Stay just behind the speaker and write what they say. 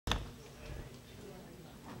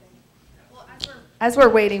As we're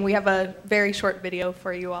waiting, we have a very short video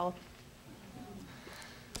for you all.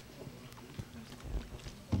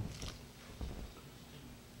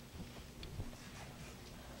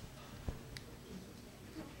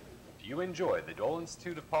 Do you enjoy the Dole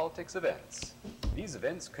Institute of Politics events? These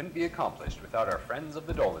events couldn't be accomplished without our friends of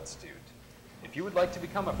the Dole Institute. If you would like to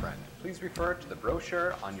become a friend, please refer to the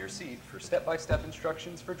brochure on your seat for step-by-step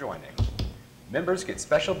instructions for joining. Members get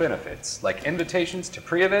special benefits like invitations to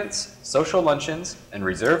pre-events, social luncheons, and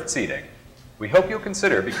reserved seating. We hope you'll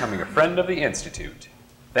consider becoming a friend of the Institute.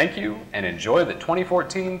 Thank you, and enjoy the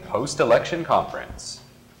 2014 Post-Election Conference.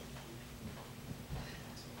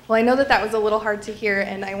 Well, I know that was a little hard to hear,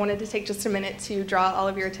 and I wanted to take just a minute to draw all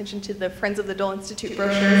of your attention to the Friends of the Dole Institute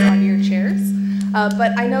brochures on your chairs.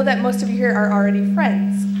 But I know that most of you here are already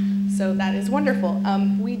friends, so that is wonderful.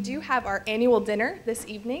 We do have our annual dinner this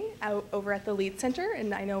evening out over at the Lead Center,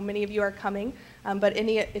 and I know many of you are coming, but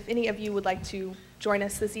if any of you would like to join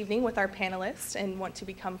us this evening with our panelists and want to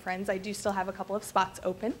become friends, I do still have a couple of spots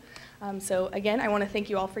open. So again, I want to thank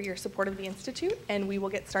you all for your support of the Institute, and we will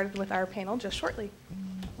get started with our panel just shortly.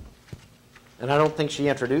 And I don't think she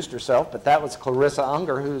introduced herself, but that was Clarissa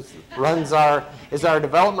Unger, who is our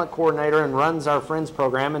development coordinator and runs our Friends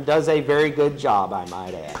program and does a very good job, I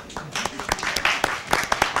might add.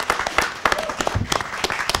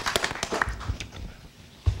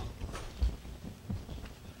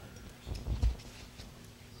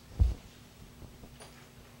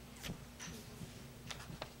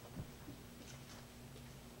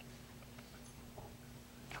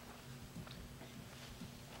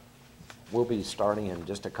 We'll be starting in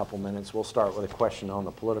just a couple minutes. We'll start with a question on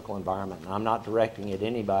the political environment. And I'm not directing it at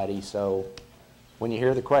anybody, so when you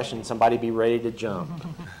hear the question, somebody be ready to jump.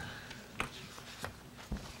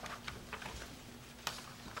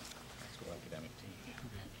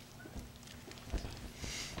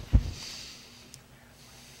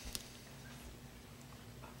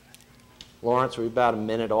 Lawrence, we're about a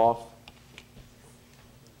minute off.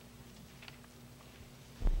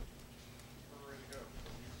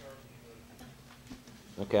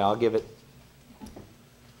 Okay, I'll give it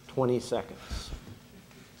 20 seconds.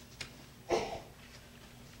 It's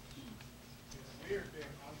weird being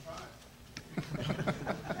on time.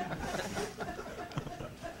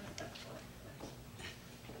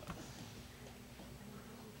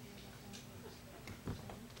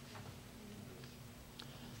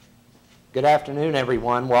 Good afternoon,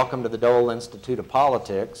 everyone. Welcome to the Dole Institute of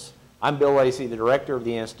Politics. I'm Bill Lacey, the director of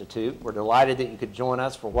the Institute. We're delighted that you could join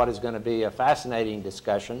us for what is going to be a fascinating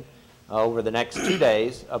discussion over the next 2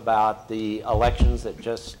 days about the elections that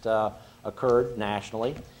just occurred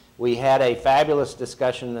nationally. We had a fabulous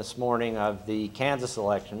discussion this morning of the Kansas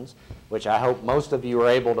elections, which I hope most of you were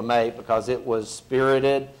able to make because it was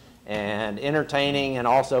spirited and entertaining and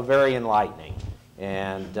also very enlightening.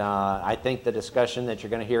 And I think the discussion that you're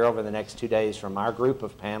going to hear over the next 2 days from our group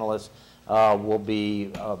of panelists will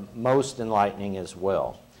be most enlightening as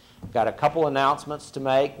well. We've got a couple announcements to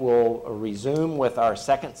make. We'll resume with our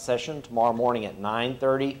second session tomorrow morning at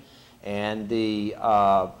 9:30, and the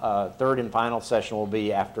third and final session will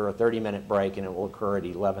be after a 30-minute break, and it will occur at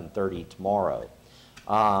 11:30 tomorrow.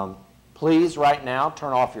 Please, right now,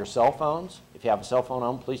 turn off your cell phones. If you have a cell phone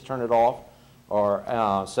on, please turn it off, or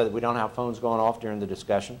so that we don't have phones going off during the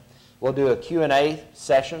discussion. We'll do a Q&A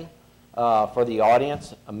session for the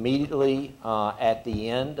audience immediately at the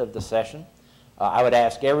end of the session. I would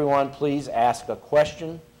ask everyone, please ask a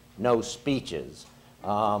question, no speeches.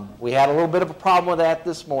 We had a little bit of a problem with that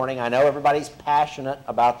this morning. I know everybody's passionate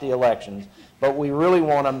about the elections, but we really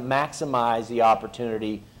want to maximize the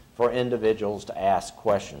opportunity for individuals to ask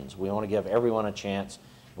questions. We want to give everyone a chance.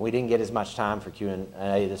 We didn't get as much time for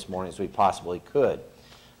Q&A this morning as we possibly could.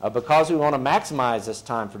 Because we want to maximize this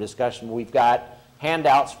time for discussion, we've got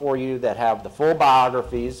handouts for you that have the full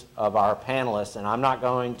biographies of our panelists, and I'm not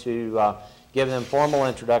going to give them formal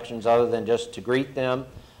introductions other than just to greet them.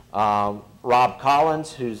 Rob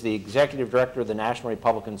Collins, who's the Executive Director of the National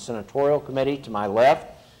Republican Senatorial Committee, to my left.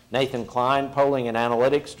 Nathan Klein, Polling and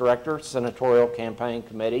Analytics Director, Senatorial Campaign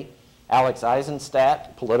Committee. Alex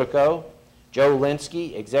Isenstadt, Politico. Joe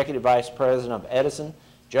Lenski, Executive Vice President of Edison.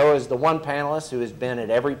 Joe is the one panelist who has been at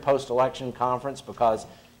every post-election conference because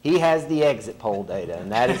he has the exit poll data,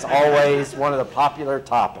 and that is always one of the popular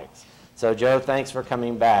topics. So, Joe, thanks for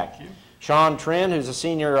coming back. Thank you. Sean Trende, who's a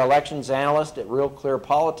senior elections analyst at Real Clear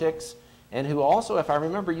Politics, and who also, if I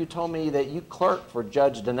remember, you told me that you clerked for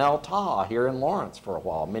Judge Donnell Taw here in Lawrence for a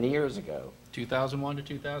while, many years ago. 2001 to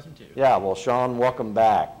 2002. Yeah, well, Sean, welcome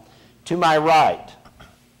back. To my right,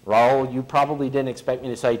 Raul, you probably didn't expect me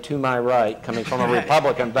to say to my right, coming from a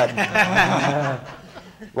Republican, but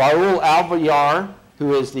Raul Alvillar,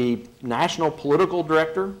 who is the National Political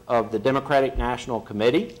Director of the Democratic National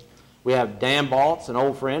Committee. We have Dan Balz, an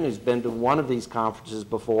old friend who's been to one of these conferences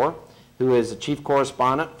before, who is the Chief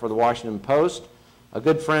Correspondent for the Washington Post. A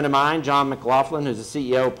good friend of mine, John McLaughlin, who's the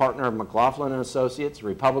CEO partner of McLaughlin & Associates, a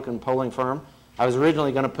Republican polling firm. I was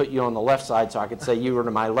originally going to put you on the left side so I could say you were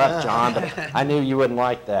to my left, John, but I knew you wouldn't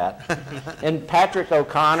like that. And Patrick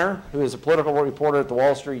O'Connor, who is a political reporter at the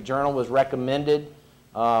Wall Street Journal, was recommended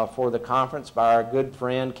for the conference by our good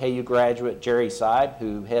friend, KU graduate Jerry Seib,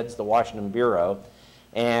 who heads the Washington Bureau.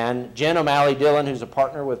 And Jen O'Malley Dillon, who's a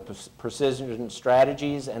partner with Precision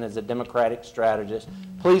Strategies and is a Democratic strategist.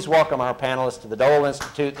 Please welcome our panelists to the Dole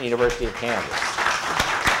Institute and the University of Kansas.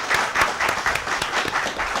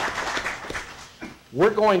 We're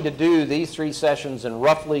going to do these three sessions in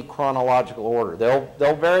roughly chronological order.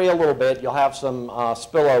 They'll vary a little bit. You'll have some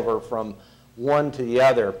spillover from one to the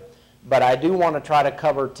other. But I do want to try to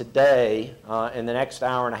cover today, in the next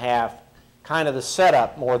hour and a half, kind of the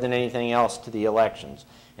setup more than anything else to the elections.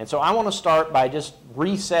 And so I want to start by just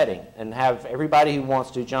resetting and have everybody who wants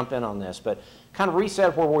to jump in on this, but kind of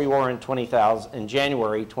reset where we were in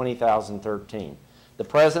January 2013. The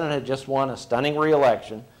president had just won a stunning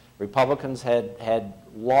re-election. Republicans had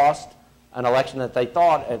lost an election that they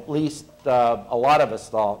thought, at least a lot of us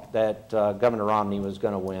thought, that Governor Romney was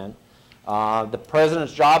going to win. The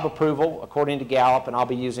president's job approval, according to Gallup, and I'll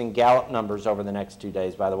be using Gallup numbers over the next 2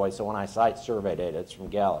 days, by the way, so when I cite survey data, it's from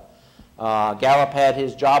Gallup. Gallup had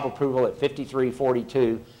his job approval at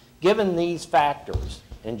 53-42. Given these factors,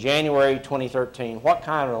 in January 2013, what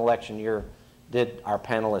kind of election year did our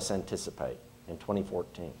panelists anticipate in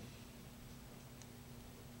 2014?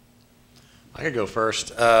 I could go first.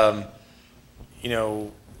 You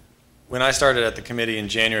know, when I started at the committee in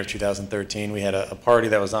January of 2013, we had a party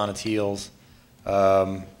that was on its heels,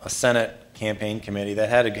 a Senate campaign committee that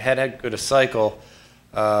had good a cycle,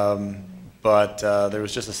 but there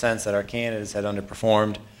was just a sense that our candidates had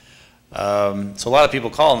underperformed. So a lot of people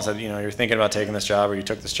called and said, you know, you're thinking about taking this job or you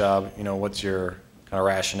took this job, you know, what's your kind of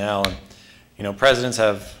rationale? And, you know, presidents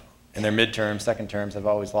have, in their midterm, second terms, have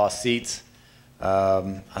always lost seats.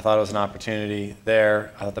 I thought it was an opportunity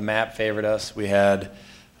there. I thought the map favored us. We had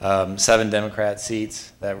 7 Democrat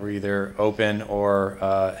seats that were either open or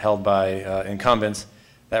held by incumbents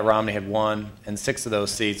that Romney had won, and 6 of those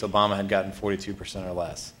seats Obama had gotten 42% or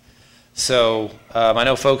less. So I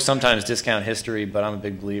know folks sometimes discount history, but I'm a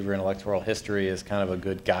big believer in electoral history as kind of a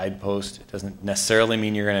good guidepost. It doesn't necessarily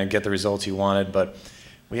mean you're going to get the results you wanted, but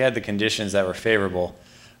we had the conditions that were favorable.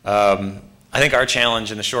 I think our challenge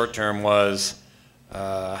in the short term was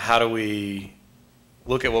how do we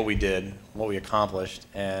look at what we did, what we accomplished,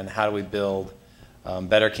 and how do we build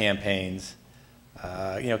better campaigns.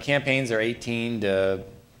 You know, campaigns are 18 to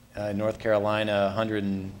North Carolina,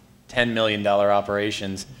 $110 million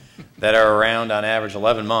operations that are around on average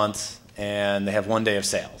 11 months, and they have 1 day of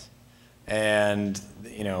sales. And,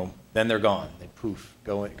 you know, then they're gone. They poof,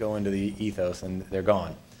 go into the ethos, and they're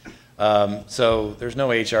gone. So there's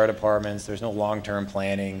no HR departments, there's no long-term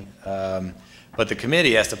planning, but the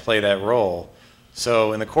committee has to play that role.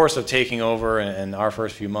 So in the course of taking over in our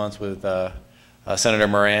first few months with Senator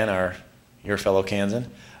Moran, your fellow Kansan, you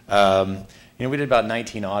know, we did about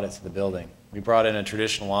 19 audits of the building. We brought in a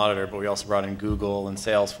traditional auditor, but we also brought in Google and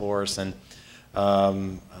Salesforce, and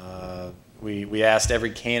we asked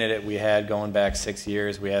every candidate we had going back 6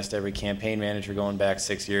 years. We asked every campaign manager going back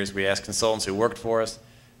 6 years. We asked consultants who worked for us,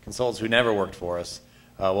 consultants who never worked for us,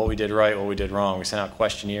 what we did right, what we did wrong. We sent out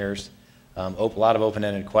questionnaires. A lot of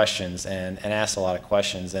open-ended questions and asked a lot of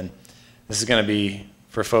questions. And this is going to be,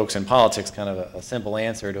 for folks in politics, kind of a simple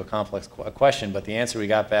answer to a complex question, but the answer we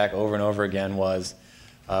got back over and over again was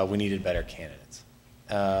we needed better candidates.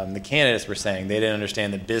 The candidates were saying they didn't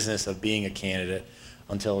understand the business of being a candidate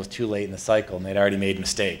until it was too late in the cycle and they'd already made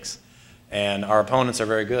mistakes. And our opponents are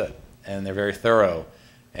very good, and they're very thorough,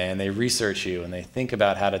 and they research you, and they think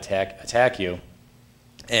about how to attack you.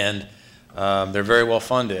 And they're very well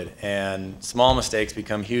funded, and small mistakes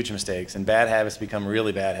become huge mistakes, and bad habits become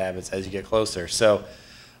really bad habits as you get closer. So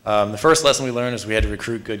the first lesson we learned is we had to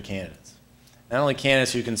recruit good candidates. Not only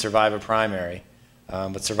candidates who can survive a primary,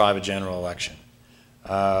 but survive a general election.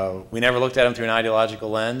 We never looked at them through an ideological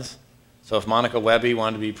lens. So if Monica Webby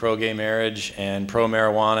wanted to be pro-gay marriage and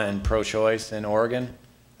pro-marijuana and pro-choice in Oregon,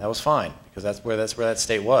 that was fine, because that's where that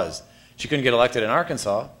state was. She couldn't get elected in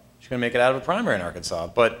Arkansas. She couldn't make it out of a primary in Arkansas,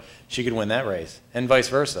 but she could win that race, and vice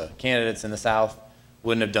versa. Candidates in the South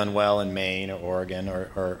wouldn't have done well in Maine or Oregon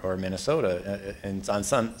or Minnesota, and on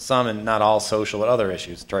some and not all social, but other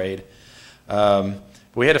issues, trade. But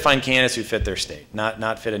we had to find candidates who fit their state,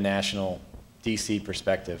 not fit a national DC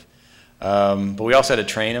perspective. But we also had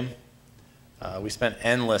to train them. We spent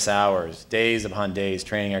endless hours, days upon days,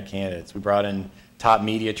 training our candidates. We brought in top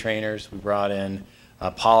media trainers. We brought in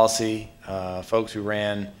policy, folks who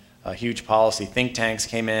ran huge policy think tanks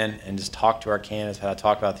came in and just talked to our candidates how to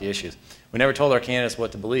talk about the issues. We never told our candidates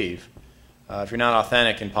what to believe. If you're not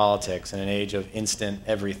authentic in politics in an age of instant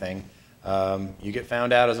everything, you get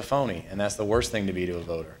found out as a phony, and that's the worst thing to be to a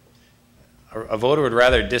voter. A voter would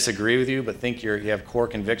rather disagree with you but think you have core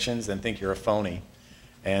convictions than think you're a phony.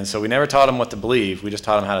 And so we never taught them what to believe. We just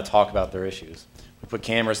taught them how to talk about their issues. We put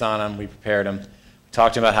cameras on them. We prepared them. We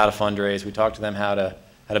talked to them about how to fundraise. We talked to them how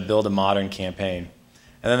to build a modern campaign.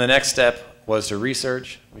 And then the next step was to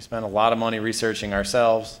research. We spent a lot of money researching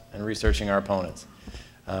ourselves and researching our opponents.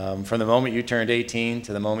 From the moment you turned 18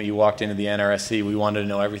 to the moment you walked into the NRSC, we wanted to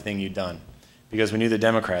know everything you'd done because we knew the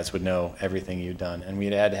Democrats would know everything you'd done, and we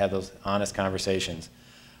had to have those honest conversations.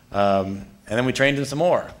 And then we trained them some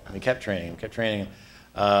more. We kept training. We kept training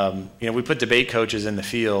them. You know, we put debate coaches in the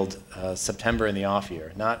field September in the off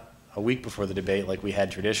year, not a week before the debate like we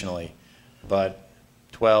had traditionally, but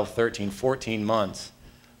 12, 13, 14 months.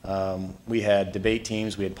 We had debate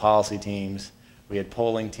teams, we had policy teams, we had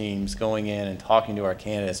polling teams going in and talking to our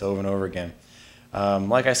candidates over and over again.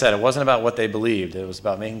 Like I said, it wasn't about what they believed. It was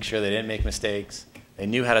about making sure they didn't make mistakes. They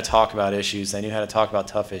knew how to talk about issues. They knew how to talk about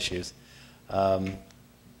tough issues.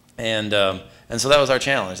 And so that was our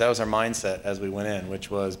challenge. That was our mindset as we went in,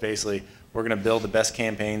 which was basically we're going to build the best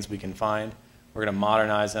campaigns we can find. We're going to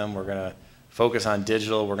modernize them. We're going to focus on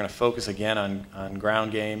digital. We're going to focus again on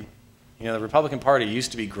ground game. You know, the Republican Party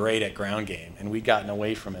used to be great at ground game, and we've gotten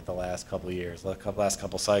away from it the last couple of years, last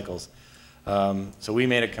couple cycles. So we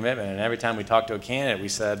made a commitment, and every time we talked to a candidate, we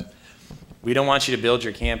said, we don't want you to build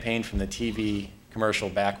your campaign from the TV commercial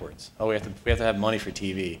backwards. Oh, we have to have money for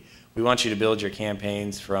TV. We want you to build your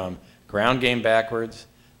campaigns from ground game backwards,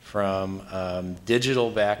 from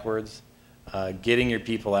digital backwards, getting your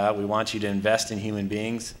people out. We want you to invest in human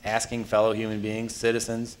beings, asking fellow human beings,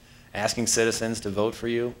 citizens, asking citizens to vote for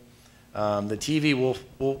you. The TV,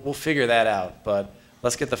 we'll figure that out, but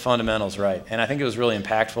let's get the fundamentals right. And I think it was really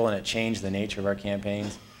impactful, and it changed the nature of our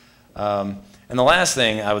campaigns. And the last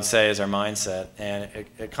thing I would say is our mindset, and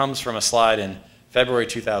it comes from a slide in February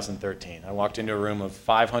 2013. I walked into a room of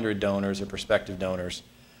 500 donors or prospective donors,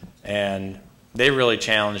 and they really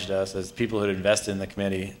challenged us as people who had invested in the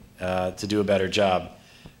committee to do a better job.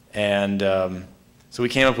 And so we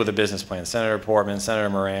came up with a business plan. Senator Portman, Senator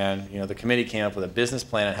Moran, you know, the committee came up with a business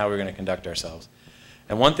plan on how we were going to conduct ourselves.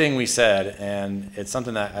 And one thing we said, and it's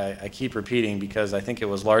something that I keep repeating because I think it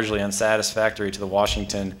was largely unsatisfactory to the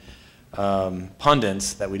Washington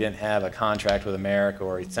pundits that we didn't have a contract with America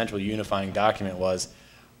or a central unifying document, was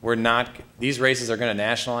these races are going to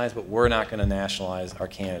nationalize, but we're not going to nationalize our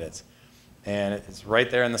candidates. And it's right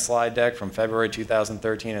there in the slide deck from February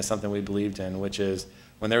 2013. It's something we believed in, which is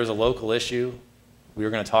when there was a local issue, we were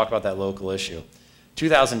going to talk about that local issue.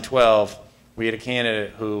 2012, we had a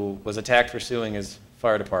candidate who was attacked for suing his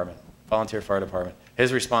fire department, volunteer fire department.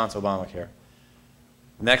 His response, Obamacare.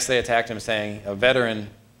 Next, they attacked him saying a veteran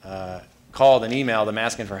called and emailed him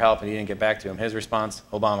asking for help and he didn't get back to him. His response,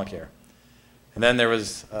 Obamacare. And then there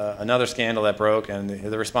was another scandal that broke, and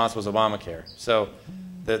the response was Obamacare. So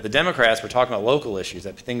the Democrats were talking about local issues,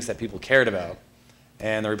 things that people cared about,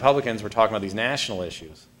 and the Republicans were talking about these national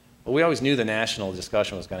issues. But we always knew the national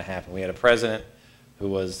discussion was going to happen. We had a president who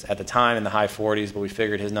was at the time in the high 40s, but we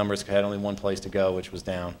figured his numbers had only one place to go, which was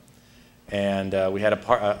down. And we had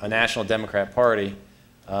a national Democrat Party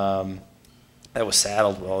that was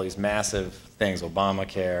saddled with all these massive things,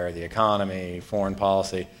 Obamacare, the economy, foreign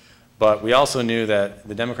policy. But we also knew that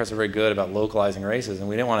the Democrats are very good about localizing races, and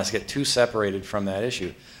we didn't want us to get too separated from that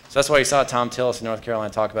issue. So that's why you saw Tom Tillis in North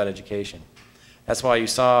Carolina talk about education. That's why you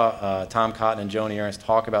saw Tom Cotton and Joni Ernst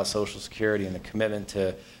talk about Social Security and the commitment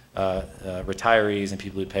to retirees and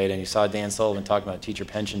people who paid, and you saw Dan Sullivan talk about teacher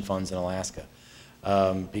pension funds in Alaska.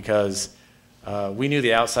 Because we knew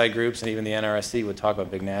the outside groups and even the NRSC would talk about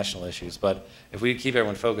big national issues, but if we keep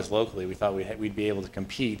everyone focused locally, we thought we'd be able to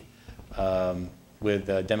compete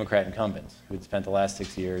with Democrat incumbents who'd spent the last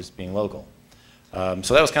 6 years being local.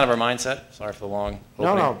 So that was kind of our mindset. Sorry for the long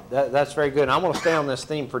opening. No, that's very good. And I want to stay on this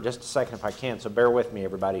theme for just a second if I can, so bear with me,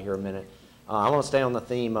 everybody, here a minute. I want to stay on the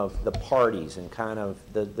theme of the parties and kind of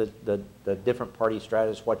the different party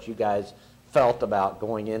strategies, what you guys felt about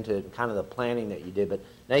going into kind of the planning that you did. But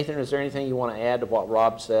Nathan, is there anything you want to add to what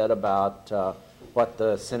Rob said about what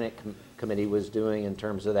the Senate committee was doing in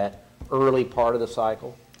terms of that early part of the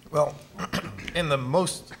cycle? Well, in the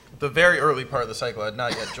very early part of the cycle, I had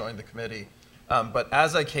not yet joined the committee. But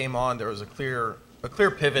as I came on, there was a clear a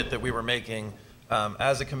clear pivot that we were making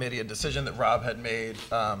as a committee, a decision that Rob had made,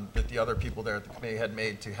 that the other people there at the committee had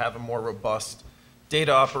made, to have a more robust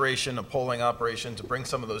data operation, a polling operation, to bring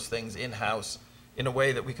some of those things in-house in a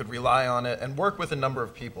way that we could rely on it and work with a number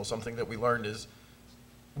of people. Something that we learned is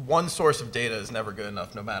one source of data is never good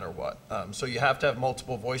enough no matter what. So you have to have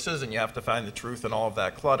multiple voices and you have to find the truth in all of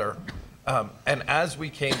that clutter. And as we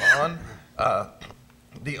came on,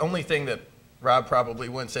 the only thing that Rob probably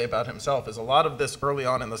wouldn't say about himself is a lot of this early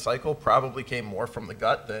on in the cycle probably came more from the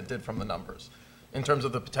gut than it did from the numbers in terms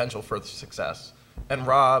of the potential for success. And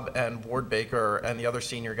Rob and Ward Baker and the other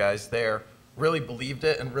senior guys there really believed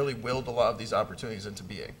it and really willed a lot of these opportunities into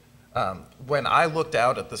being. When I looked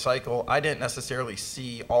out at the cycle, I didn't necessarily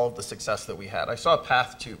see all of the success that we had. I saw a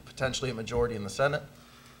path to potentially a majority in the Senate,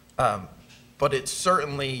 but it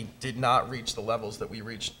certainly did not reach the levels that we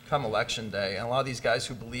reached come election day. And a lot of these guys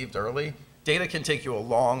who believed early, data can take you a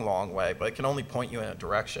long, long way, but it can only point you in a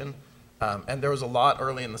direction. And there was a lot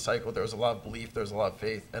early in the cycle. There was a lot of belief, there was a lot of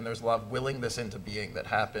faith, and there's a lot of willingness into being that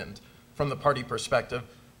happened from the party perspective,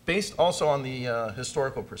 based also on the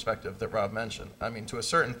historical perspective that Rob mentioned. I mean, to a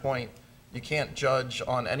certain point, you can't judge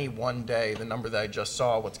on any one day the number that I just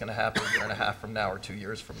saw what's going to happen a year and a half from now or 2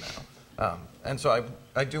 years from now. And so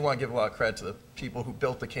I do want to give a lot of credit to the people who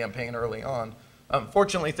built the campaign early on.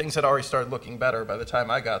 Fortunately, things had already started looking better by the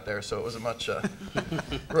time I got there, so it was a much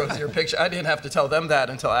rosier picture. I didn't have to tell them that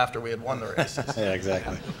until after we had won the races. Yeah,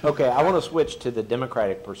 exactly. Okay, I want to switch to the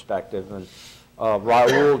Democratic perspective. And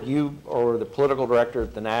Raul, you are the political director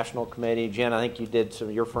at the National Committee. Jen, I think you did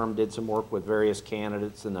your firm did some work with various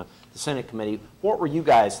candidates in the Senate Committee. What were you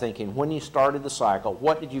guys thinking when you started the cycle?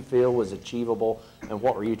 What did you feel was achievable, and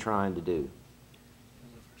what were you trying to do?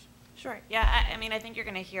 Sure. Yeah, I mean, I think you're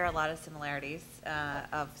going to hear a lot of similarities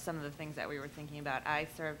of some of the things that we were thinking about. I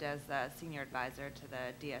served as the senior advisor to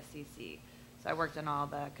the DSCC, so I worked on all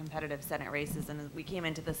the competitive Senate races, and as we came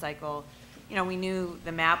into the cycle, you know, we knew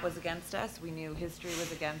the map was against us. We knew history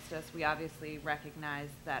was against us. We obviously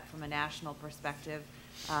recognized that from a national perspective,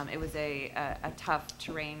 it was a tough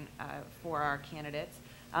terrain for our candidates.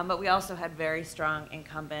 But we also had very strong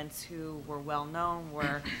incumbents who were well known,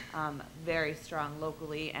 were very strong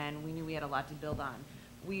locally, and we knew we had a lot to build on.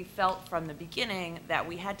 We felt from the beginning that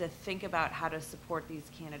we had to think about how to support these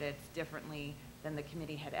candidates differently than the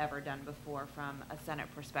committee had ever done before from a Senate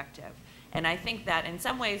perspective. And I think that in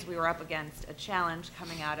some ways we were up against a challenge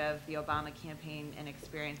coming out of the Obama campaign and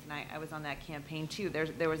experience, and I was on that campaign too.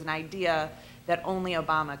 There was an idea that only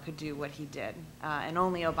Obama could do what he did, and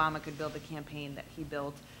only Obama could build the campaign that he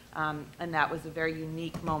built, and that was a very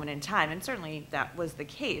unique moment in time, and certainly that was the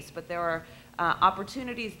case, but there were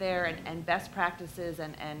opportunities there and best practices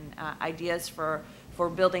and ideas for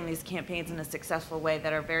building these campaigns in a successful way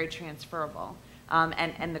that are very transferable.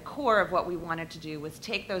 And the core of what we wanted to do was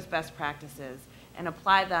take those best practices and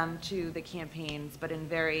apply them to the campaigns, but in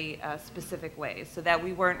very specific ways, so that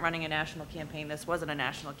we weren't running a national campaign. This wasn't a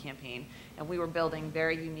national campaign, and we were building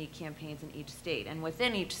very unique campaigns in each state, and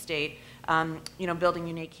within each state, you know, building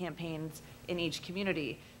unique campaigns in each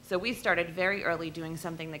community. So we started very early doing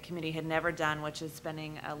something the committee had never done, which is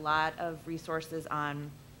spending a lot of resources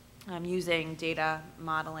on using data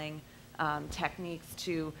modeling techniques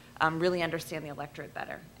to really understand the electorate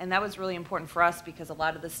better. And that was really important for us because a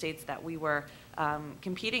lot of the states that we were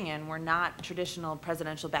competing in were not traditional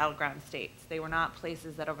presidential battleground states. They were not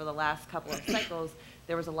places that over the last couple of cycles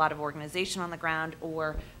there was a lot of organization on the ground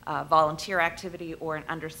or volunteer activity or an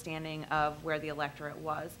understanding of where the electorate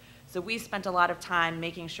was. So we spent a lot of time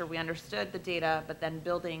making sure we understood the data, but then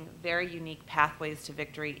building very unique pathways to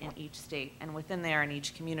victory in each state and within there in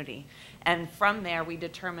each community. And from there, we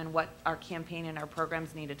determined what our campaign and our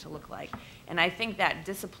programs needed to look like. And I think that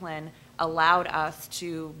discipline allowed us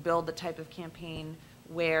to build the type of campaign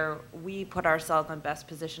where we put ourselves in the best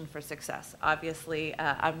position for success. Obviously,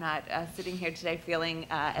 I'm not sitting here today feeling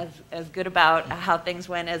as good about how things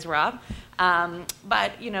went as Rob.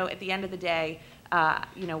 But, you know, at the end of the day,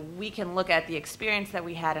 you know, we can look at the experience that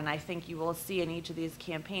we had, and I think you will see in each of these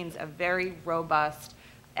campaigns a very robust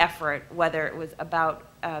effort, whether it was about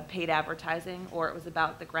paid advertising, or it was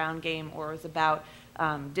about the ground game, or it was about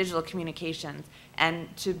digital communications.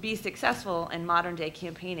 And to be successful in modern day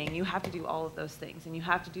campaigning, you have to do all of those things, and you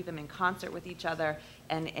have to do them in concert with each other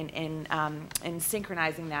and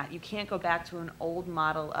synchronizing that. You can't go back to an old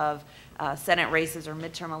model of Senate races or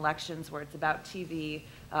midterm elections where it's about TV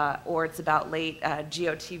or it's about late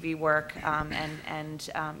GeoTV work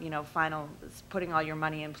and you know, putting all your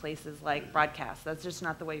money in places like broadcast. That's just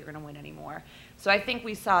not the way you're going to win anymore. So I think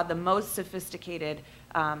we saw the most sophisticated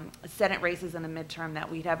Senate races in the midterm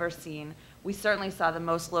that we'd ever seen, We certainly saw the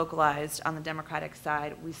most localized on the Democratic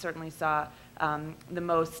side. We certainly saw the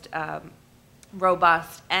most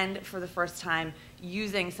robust, and for the first time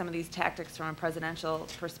using some of these tactics from a presidential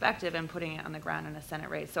perspective and putting it on the ground in a Senate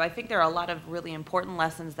race. So I think there are a lot of really important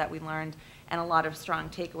lessons that we learned and a lot of strong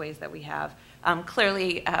takeaways that we have.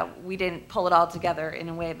 Clearly, we didn't pull it all together in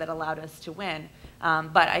a way that allowed us to win,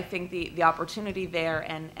 but I think the opportunity there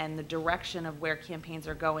and the direction of where campaigns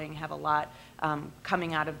are going have a lot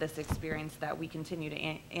coming out of this experience that we continue to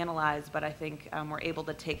analyze, but I think we're able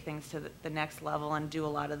to take things to the next level and do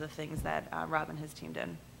a lot of the things that Rob and his team did.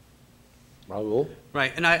 Raul?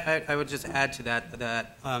 Right, and I would just add to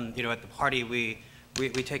that you know, at the party we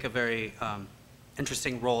take a very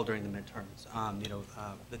interesting role during the midterms. You know,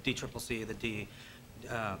 the DCCC,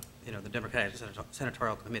 you know, the Democratic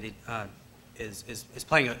Senatorial Committee is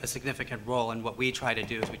playing a significant role, and what we try to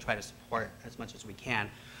do is we try to support as much as we can.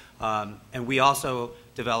 And we also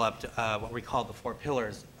developed what we call the 4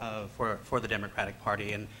 pillars for the Democratic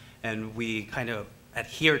Party, and we kind of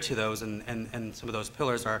adhere to those, and some of those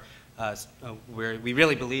pillars are where we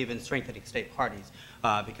really believe in strengthening state parties,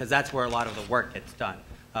 because that's where a lot of the work gets done.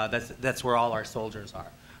 That's where all our soldiers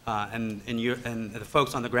are. And the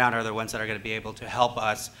folks on the ground are the ones that are going to be able to help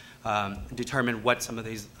us determine what some of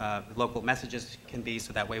these local messages can be,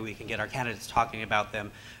 so that way we can get our candidates talking about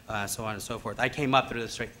them, so on and so forth. I came up through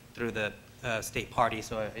the state party,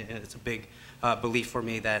 so it's a big belief for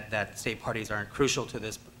me that state parties are crucial to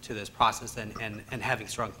this process, and having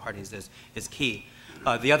strong parties is key.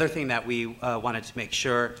 The other thing that we wanted to make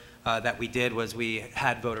sure that we did was we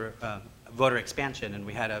had voter expansion, and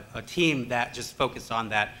we had a team that just focused on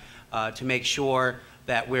that to make sure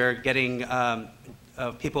that we're getting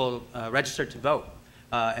people registered to vote,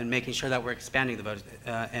 and making sure that we're expanding the vote.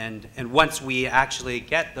 And once we actually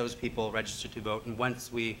get those people registered to vote, and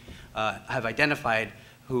once we have identified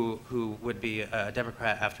who would be a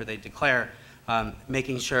Democrat after they declare,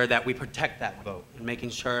 making sure that we protect that vote, and making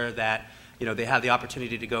sure that, you know, they have the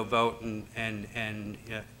opportunity to go vote and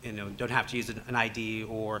you know, don't have to use an ID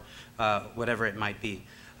or whatever it might be.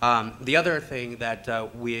 The other thing that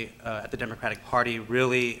we at the Democratic Party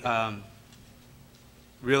really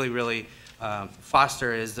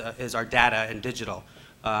foster is our data and digital.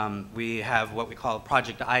 We have what we call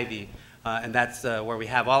Project Ivy, and that's where we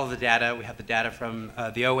have all of the data. We have the data from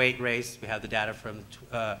the 08 race. We have the data from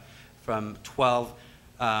 12.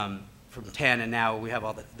 From 10, and now we have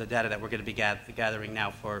all the data that we're going to be gathering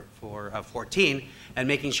now for 14, and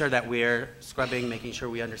making sure that we're scrubbing, making sure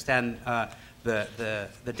we understand the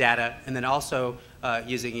data, and then also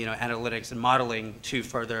using, you know, analytics and modeling to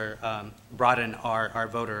further broaden our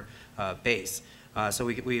voter base. So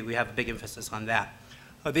we have a big emphasis on that.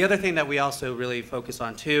 The other thing that we also really focus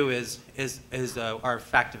on too is our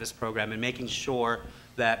Factivist program, and making sure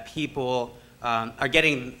that people are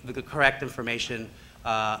getting the correct information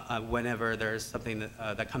whenever there's something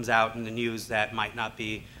that comes out in the news that might not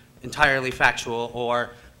be entirely factual or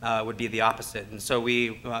would be the opposite. And so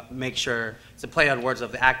we make sure, it's a play on words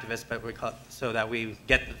of the activists, but we call it, so that we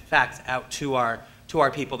get the facts out to our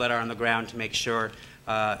people that are on the ground to make sure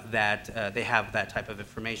that they have that type of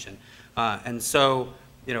information. And so,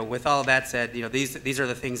 you know, with all of that said, you know, these are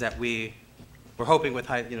the things that we were hoping with,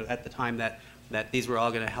 you know, at the time that these were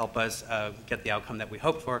all going to help us get the outcome that we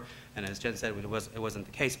hoped for. And as Jen said, it wasn't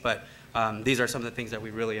the case. But these are some of the things that we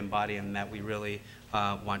really embody and that we really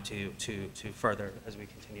want to further as we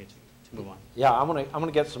continue to move on. Yeah, I'm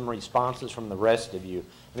gonna get some responses from the rest of you.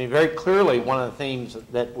 I mean, very clearly, one of the themes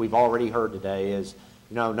that we've already heard today is,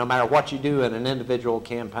 you know, no matter what you do in an individual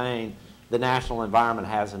campaign, the national environment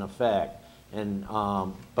has an effect. And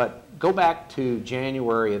but go back to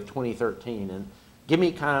January of 2013 and give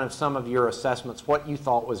me kind of some of your assessments, what you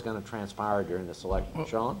thought was going to transpire during this election. Well,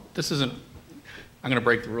 Sean? This isn't, I'm going to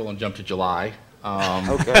break the rule and jump to July.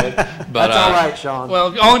 Okay, but, that's all right, Sean.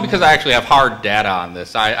 Well, only because I actually have hard data on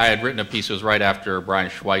this. I had written a piece, it was right after Brian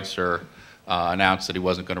Schweitzer announced that he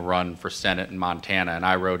wasn't going to run for Senate in Montana, and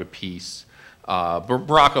I wrote a piece.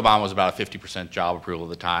 Barack Obama was about a 50% job approval at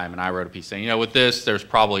the time, and I wrote a piece saying, you know, with this, there's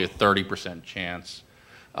probably a 30% chance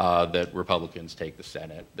that Republicans take the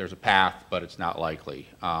Senate. There's a path, but it's not likely.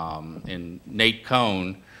 And Nate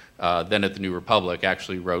Cohn, then at the New Republic,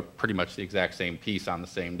 actually wrote pretty much the exact same piece on the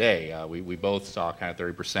same day. We both saw kind of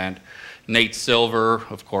 30%. Nate Silver,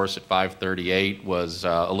 of course, at 538 was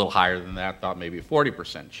a little higher than that, thought maybe a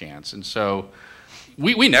 40% chance. And so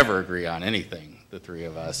we never agree on anything, the three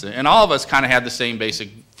of us. And all of us kind of had the same basic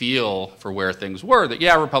feel for where things were, that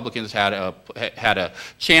yeah, Republicans had a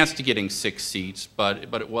chance to getting 6 seats, but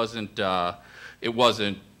it wasn't the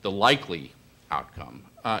likely outcome.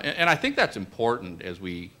 And I think that's important as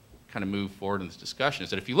we kind of move forward in this discussion is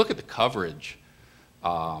that if you look at the coverage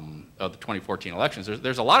of the 2014 elections,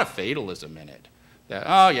 there's a lot of fatalism in it. That,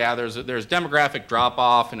 oh yeah, there's demographic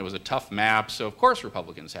drop-off and it was a tough map, so of course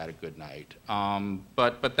Republicans had a good night.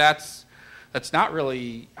 But that's not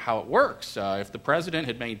really how it works. If the president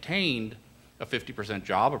had maintained a 50%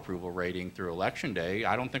 job approval rating through Election Day,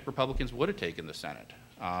 I don't think Republicans would have taken the Senate.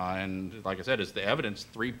 And like I said, as the evidence,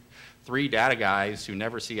 three data guys who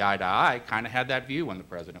never see eye to eye kind of had that view when the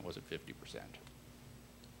president was at 50%.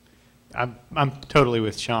 I'm totally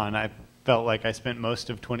with Sean. I felt like I spent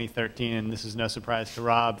most of 2013, and this is no surprise to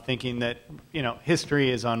Rob, thinking that, you know,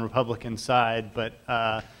 history is on Republican side, but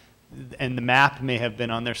and the map may have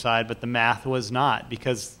been on their side, but the math was not,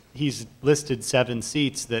 because he's listed 7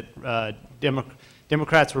 seats that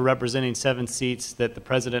Democrats were representing 7 seats that the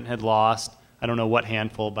president had lost. I don't know what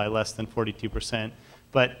handful, by less than 42%,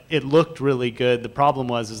 but it looked really good. The problem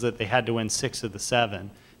was that they had to win 6 of the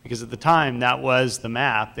 7. Because at the time, that was the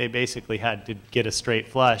map. They basically had to get a straight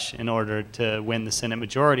flush in order to win the Senate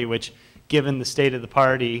majority, which, given the state of the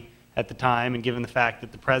party at the time and given the fact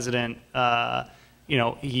that the president, you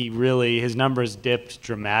know, his numbers dipped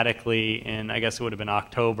dramatically in, I guess it would have been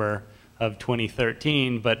October of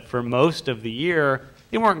 2013. But for most of the year,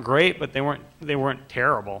 they weren't great, but they weren't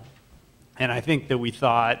terrible. And I think that we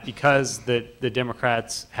thought, because the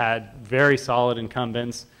Democrats had very solid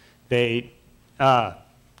incumbents, they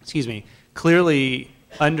clearly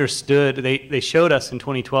understood, they showed us in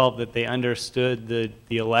 2012 that they understood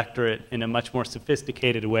the electorate in a much more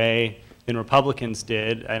sophisticated way than Republicans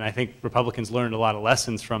did, and I think Republicans learned a lot of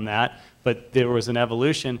lessons from that, but there was an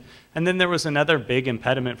evolution. And then there was another big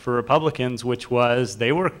impediment for Republicans, which was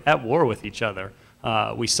they were at war with each other.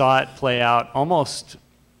 We saw it play out almost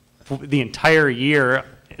the entire year,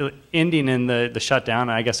 ending in the shutdown.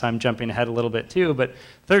 I guess I'm jumping ahead a little bit too, but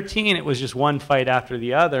 13, it was just one fight after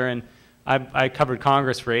the other, and I covered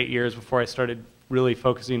Congress for 8 years before I started really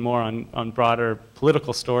focusing more on broader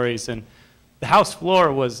political stories, and the House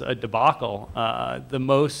floor was a debacle. The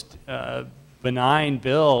most benign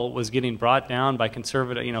bill was getting brought down by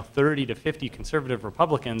conservative, 30 to 50 conservative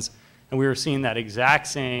Republicans, and we were seeing that exact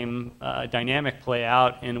same dynamic play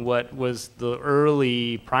out in what was the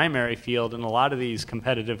early primary field in a lot of these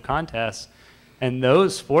competitive contests. And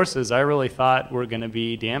those forces I really thought were going to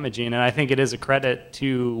be damaging. And I think it is a credit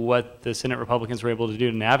to what the Senate Republicans were able to do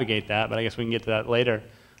to navigate that, but I guess we can get to that later.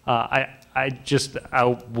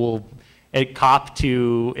 It cop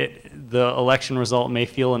to it, the election result may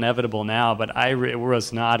feel inevitable now, but it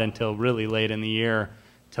was not until really late in the year,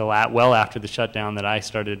 till well after the shutdown, that I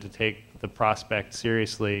started to take the prospect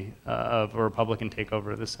seriously of a Republican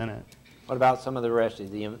takeover of the Senate. What about some of the rest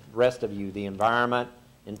of you, the environment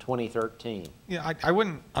in 2013? Yeah, I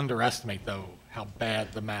wouldn't underestimate, though, how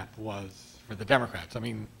bad the map was for the Democrats. I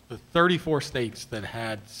mean, the 34 states that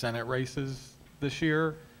had Senate races this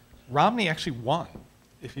year, Romney actually won.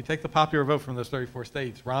 If you take the popular vote from those 34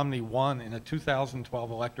 states, Romney won in a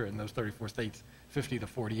 2012 electorate in those 34 states, 50 to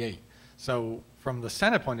 48. So from the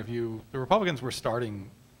Senate point of view, the Republicans were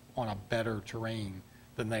starting on a better terrain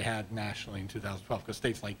than they had nationally in 2012, because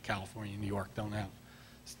states like California and New York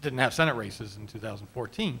didn't have Senate races in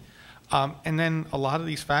 2014. And then a lot of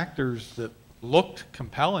these factors that looked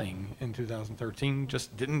compelling in 2013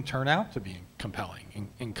 just didn't turn out to be compelling.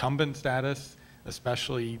 Incumbent status,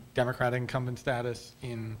 especially Democratic incumbent status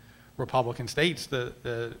in Republican states,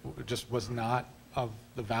 that just was not of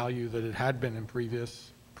the value that it had been in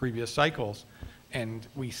previous cycles. And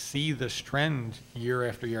we see this trend year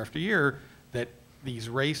after year after year that these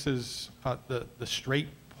races, the straight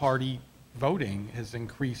party voting has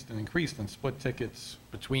increased and increased, and split tickets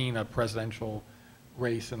between a presidential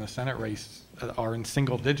race and a Senate race are in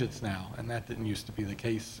single digits now, and that didn't used to be the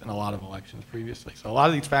case in a lot of elections previously. So a lot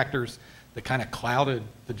of these factors that kind of clouded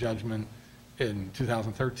the judgment in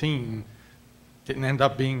 2013 didn't end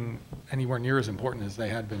up being anywhere near as important as they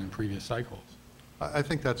had been in previous cycles. I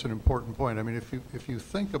think that's an important point. I mean, if you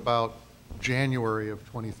think about January of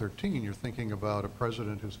 2013, you're thinking about a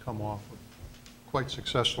president who's come off a quite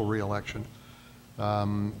successful re-election,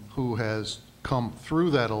 who has come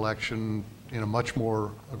through that election in a much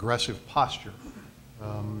more aggressive posture,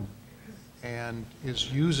 and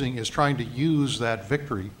is trying to use that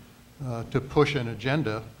victory to push an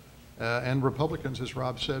agenda. And Republicans, as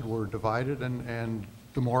Rob said, were divided and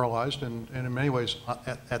demoralized, and in many ways,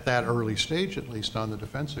 at that early stage at least, on the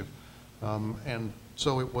defensive. And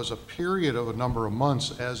so it was a period of a number of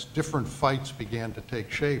months as different fights began to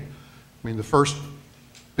take shape. I mean, the first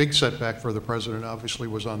big setback for the president obviously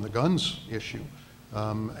was on the guns issue.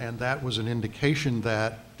 And that was an indication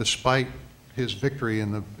that despite his victory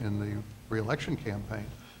in the re-election campaign,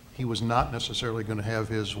 he was not necessarily going to have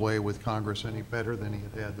his way with Congress any better than he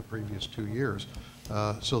had had the previous 2 years.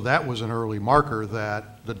 So that was an early marker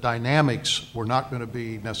that the dynamics were not going to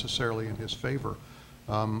be necessarily in his favor.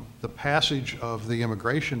 The passage of the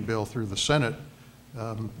immigration bill through the Senate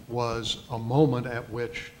was a moment at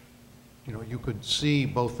which, you know, you could see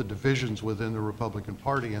both the divisions within the Republican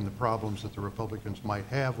Party and the problems that the Republicans might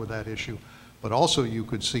have with that issue, but also you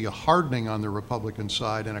could see a hardening on the Republican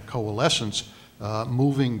side and a coalescence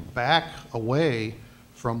moving back away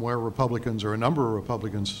from where Republicans, or a number of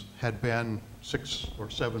Republicans, had been 6 or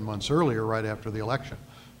 7 months earlier, right after the election.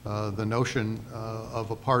 The notion of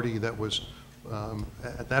a party that was,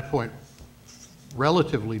 at that point,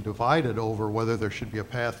 relatively divided over whether there should be a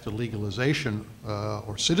path to legalization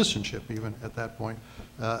or citizenship even at that point,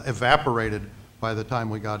 evaporated by the time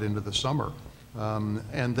we got into the summer.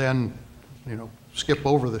 And then, you know, skip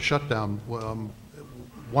over the shutdown.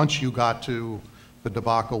 Once you got to the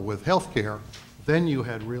debacle with healthcare, then you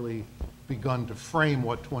had really begun to frame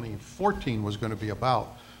what 2014 was going to be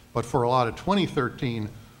about. But for a lot of 2013,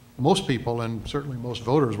 most people, and certainly most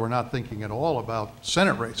voters, were not thinking at all about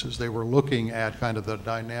Senate races. They were looking at kind of the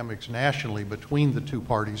dynamics nationally between the two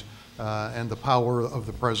parties and the power of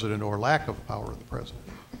the president or lack of power of the president.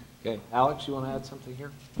 Okay, Alex, you want to add something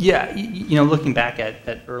here? Yeah, you know, looking back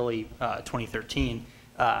at early 2013,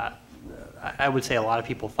 I would say a lot of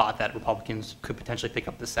people thought that Republicans could potentially pick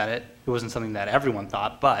up the Senate. It wasn't something that everyone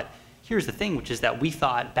thought, but here's the thing, which is that we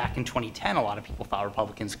thought back in 2010, a lot of people thought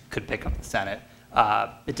Republicans could pick up the Senate.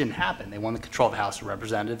 It didn't happen. They won the control of the House of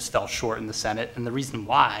Representatives, fell short in the Senate, and the reason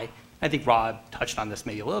why, I think Rob touched on this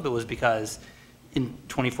maybe a little bit, was because in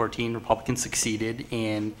 2014, Republicans succeeded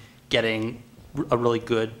in getting a really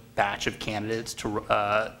good batch of candidates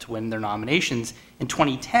to win their nominations. In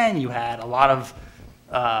 2010, you had a lot of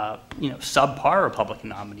subpar Republican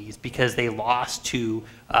nominees because they lost to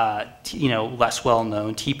less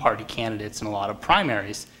well-known Tea Party candidates in a lot of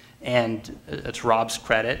primaries. And to Rob's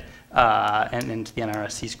credit and to the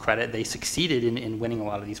NRSC's credit, they succeeded in winning a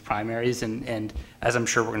lot of these primaries. And as I'm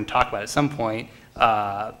sure we're going to talk about at some point,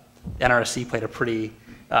 NRSC played a pretty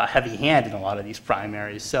heavy hand in a lot of these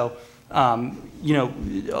primaries. So,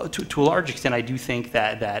 to a large extent, I do think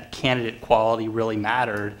that candidate quality really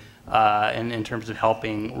mattered in terms of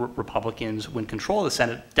helping Republicans win control of the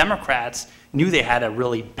Senate. Democrats knew they had a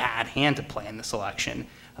really bad hand to play in this election,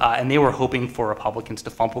 and they were hoping for Republicans to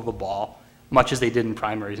fumble the ball, much as they did in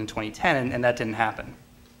primaries in 2010, and that didn't happen.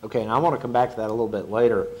 Okay, and I want to come back to that a little bit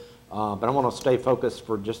later, but I want to stay focused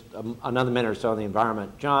for just another minute or so on the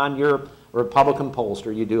environment. John, you're a Republican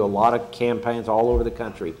pollster. You do a lot of campaigns all over the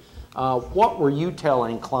country. What were you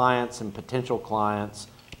telling clients and potential clients,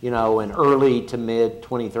 in early to mid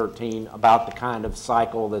 2013 about the kind of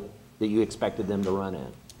cycle that you expected them to run in?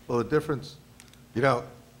 Well, the difference,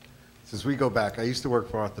 since we go back, I used to work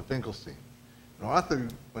for Arthur Finkelstein. And Arthur,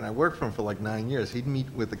 when I worked for him for like 9 years, he'd meet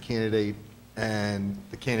with the candidate, and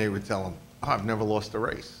the candidate would tell him, "Oh, I've never lost a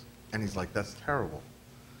race." And he's like, "That's terrible."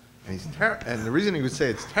 And and the reason he would say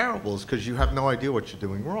it's terrible is because you have no idea what you're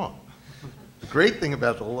doing wrong. The great thing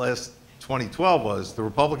about the last 2012 was the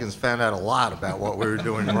Republicans found out a lot about what we were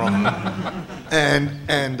doing wrong.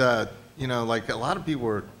 Like a lot of people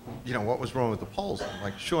were, what was wrong with the polls? I'm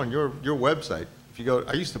like, Sean, your website, if you go,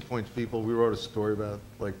 I used to point to people, we wrote a story about,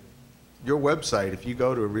 like, your website, if you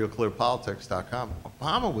go to realclearpolitics.com,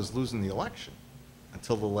 Obama was losing the election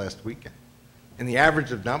until the last weekend. And the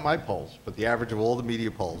average of, not my polls, but the average of all the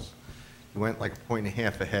media polls, he went like 1.5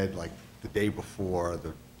 points ahead like the day before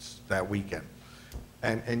that weekend.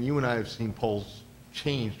 And you and I have seen polls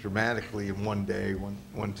change dramatically in one day,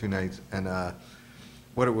 two nights. And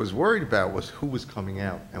what it was worried about was who was coming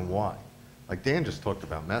out and why. Like Dan just talked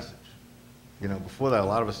about message. Before that, a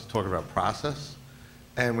lot of us talked about process.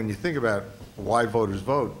 And when you think about why voters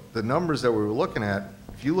vote, the numbers that we were looking at,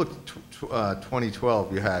 if you look at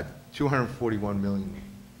 2012, you had 241 million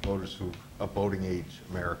voters who are voting age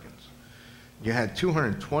Americans. You had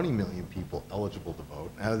 220 million people eligible to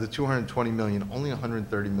vote. Out of the 220 million, only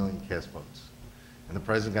 130 million cast votes. And the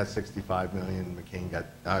president got 65 million,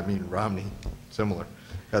 Romney, similar,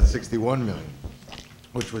 got 61 million,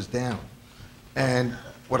 which was down. And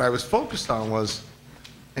what I was focused on was,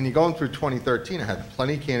 and you're going through 2013, I had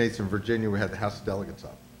plenty of candidates in Virginia. We had the House of Delegates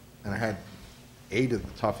up. And I had 8 of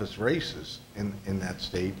the toughest races in that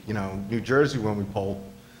state. New Jersey, when we polled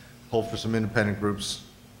for some independent groups,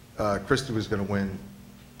 Christie was going to win.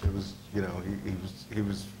 It was,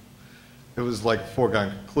 it was like a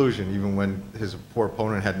foregone conclusion. Even when his poor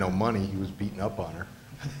opponent had no money, he was beating up on her.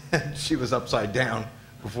 She was upside down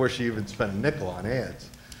before she even spent a nickel on ads.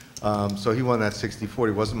 So he won that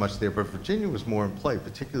 60-40. Wasn't much there, but Virginia was more in play,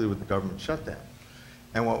 particularly with the government shutdown.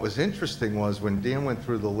 And what was interesting was when Dan went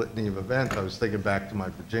through the litany of events, I was thinking back to my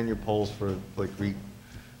Virginia polls for, like, we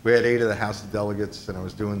had 8 of the House of Delegates, and I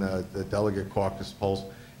was doing the delegate caucus polls.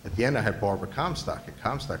 At the end, I had Barbara Comstock. At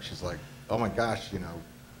Comstock, she's like, oh my gosh, you know,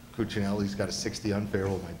 Cuccinelli's got a 60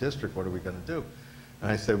 unfavorable in my district. What are we going to do?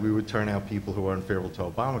 And I said we would turn out people who are unfavorable to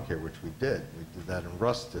Obamacare, which we did. We did that in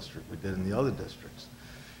Russ district. We did in the other districts.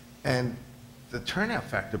 And the turnout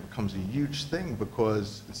factor becomes a huge thing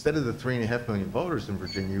because instead of the 3.5 million voters in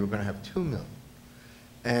Virginia, you were going to have 2 million.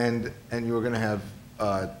 And you were going to have,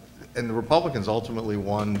 and the Republicans ultimately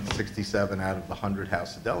won 67 out of the 100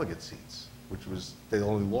 House of Delegate seats, which was, they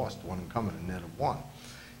only lost one incumbent, a net of 1,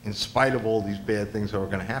 in spite of all these bad things that were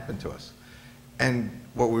going to happen to us. And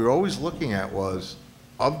what we were always looking at was,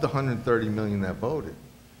 of the 130 million that voted,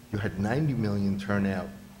 you had 90 million turn out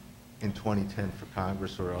in 2010 for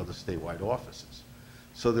Congress or other statewide offices.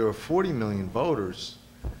 So there were 40 million voters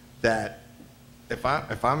that, if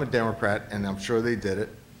I'm a Democrat, and I'm sure they did it,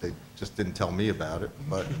 they just didn't tell me about it,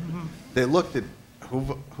 but they looked at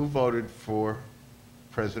who voted for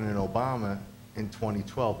President Obama in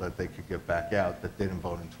 2012 that they could get back out that didn't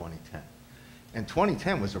vote in 2010. And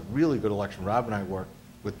 2010 was a really good election. Rob and I worked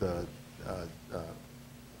with the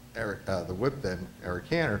whip then, Eric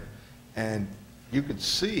Cantor, and you could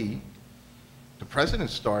see the president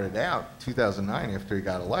started out 2009 after he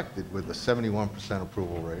got elected with a 71%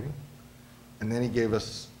 approval rating, and then he gave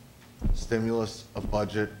us stimulus, a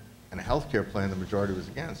budget, and a health care plan the majority was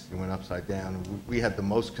against. He went upside down, and we had the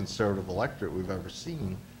most conservative electorate we've ever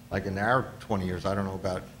seen. Like in our 20 years, I don't know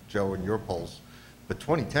about Joe and your polls, but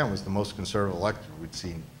 2010 was the most conservative electorate we'd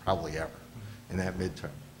seen probably ever in that midterm.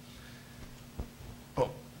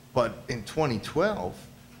 But in 2012,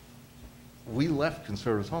 we left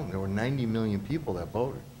conservatives home. There were 90 million people that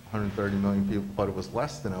voted, 130 million people, but it was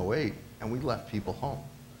less than 08, and we left people home.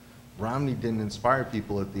 Romney didn't inspire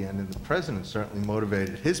people at the end, and the president certainly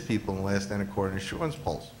motivated his people in the last end according to insurance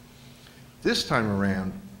polls. This time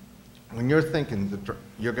around, when you're thinking that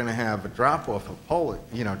you're going to have a drop-off of polling,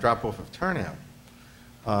 drop-off of turnout,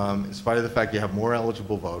 in spite of the fact you have more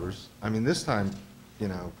eligible voters. I mean, this time,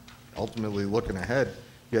 ultimately looking ahead,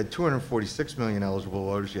 you had 246 million eligible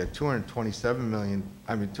voters. You had 246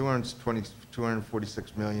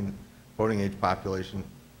 million voting age population.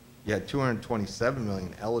 You had 227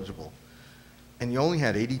 million eligible. And you only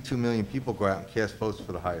had 82 million people go out and cast votes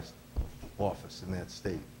for the highest office in that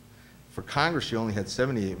state. For Congress, you only had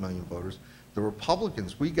 78 million voters. The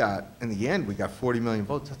Republicans, in the end, we got 40 million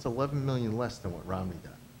votes. That's 11 million less than what Romney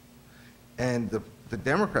got. And the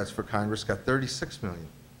Democrats for Congress got 36 million.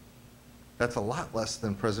 That's a lot less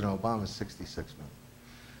than President Obama's 66 million.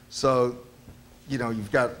 So,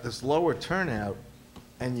 you've got this lower turnout,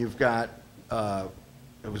 and you've got,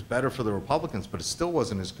 it was better for the Republicans, but it still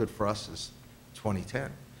wasn't as good for us as 2010.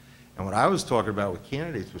 And what I was talking about with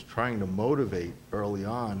candidates was trying to motivate early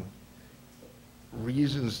on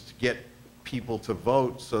reasons to get people to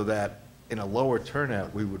vote so that in a lower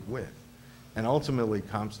turnout we would win. And ultimately,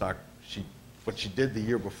 Comstock, what she did the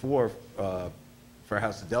year before for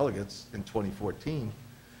House of Delegates in 2014,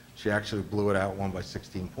 she actually blew it out, won by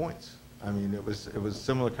 16 points. I mean, it was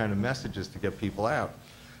similar kind of messages to get people out.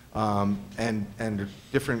 And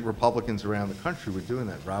different Republicans around the country were doing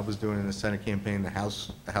that. Rob was doing it in the Senate campaign. The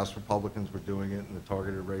House Republicans were doing it in the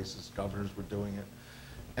targeted races. Governors were doing it.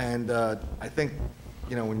 And I think,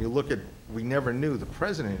 when you look at, we never knew the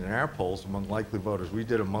president in our polls among likely voters. We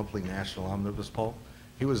did a monthly national omnibus poll.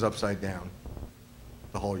 He was upside down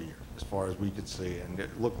the whole year, as far as we could see, and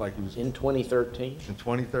it looked like he was in 2013. In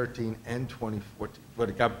 2013 and 2014, but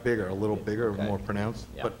it got bigger, a little bigger, okay. More pronounced.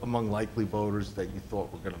 Yep. But among likely voters that you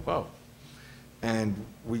thought were going to vote, and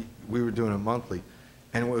we were doing it monthly.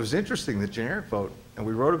 And what was interesting, the generic vote, and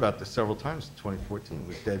we wrote about this several times in 2014,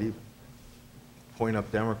 was dead even. Point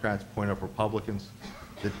up Democrats, point up Republicans.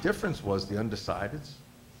 The difference was the undecideds.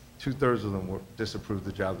 2/3 of them disapproved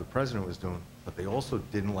the job the president was doing, but they also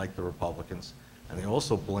didn't like the Republicans. And they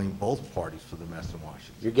also blame both parties for the mess in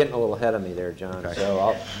Washington. You're getting a little ahead of me there, John. Okay.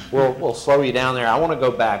 So we'll slow you down there. I want to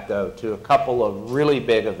go back, though, to a couple of really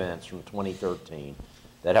big events from 2013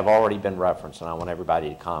 that have already been referenced, and I want everybody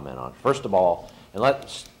to comment on. First of all, and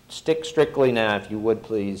let's stick strictly now, if you would,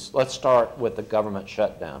 please, let's start with the government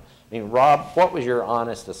shutdown. I mean, Rob, what was your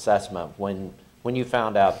honest assessment when you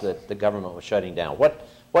found out that the government was shutting down?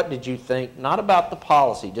 What did you think, not about the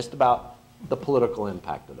policy, just about the political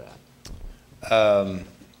impact of that? I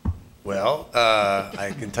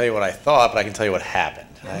can tell you what I thought, but I can tell you what happened.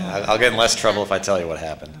 I'll get in less trouble if I tell you what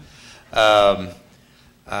happened.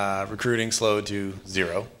 Recruiting slowed to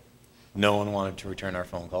 0. No one wanted to return our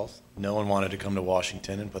phone calls. No one wanted to come to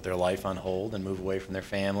Washington and put their life on hold and move away from their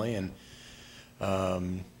family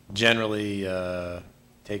and generally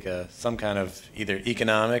take some kind of either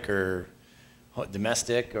economic or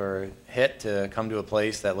domestic or hit to come to a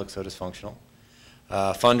place that looks so dysfunctional.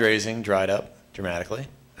 Fundraising dried up dramatically.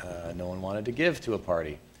 No one wanted to give to a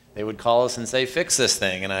party. They would call us and say, fix this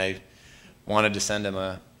thing, and I wanted to send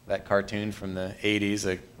them that cartoon from the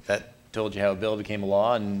 80s that told you how a bill became a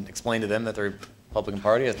law and explained to them that the Republican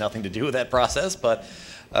Party has nothing to do with that process, but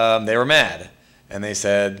they were mad. And they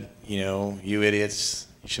said, you know, you idiots,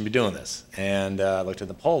 you shouldn't be doing this. And I looked at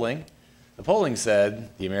the polling. The polling said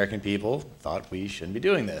the American people thought we shouldn't be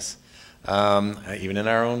doing this. Even in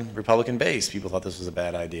our own Republican base, people thought this was a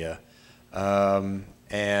bad idea.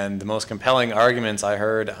 And the most compelling arguments I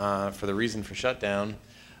heard for the reason for shutdown,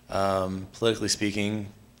 politically speaking,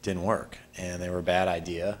 didn't work. And they were a bad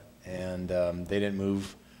idea. And they didn't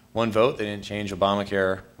move one vote. They didn't change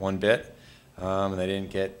Obamacare one bit. And they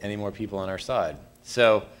didn't get any more people on our side.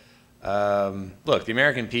 So, look, the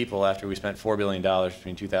American people, after we spent $4 billion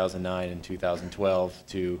between 2009 and 2012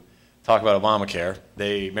 to talk about Obamacare,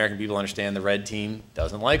 the American people understand the red team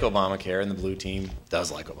doesn't like Obamacare and the blue team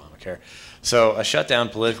does like Obamacare. So a shutdown,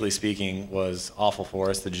 politically speaking, was awful for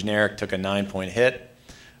us. The generic took a 9-point hit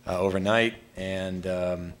overnight, and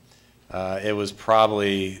it was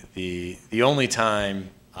probably the only time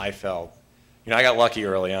I felt, you know, I got lucky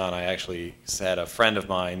early on. I actually had a friend of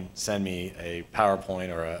mine send me a PowerPoint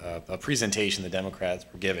or a presentation the Democrats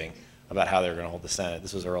were giving about how they were going to hold the Senate.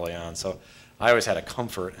 This was early on. So I always had a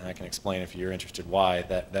comfort, and I can explain if you're interested why,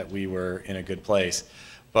 that we were in a good place.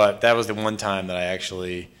 But that was the one time that I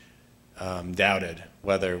actually doubted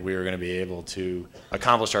whether we were going to be able to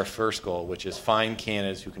accomplish our first goal, which is find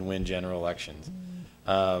candidates who can win general elections.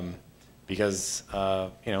 Because,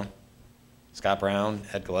 you know, Scott Brown,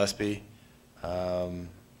 Ed Gillespie,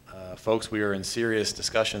 folks we were in serious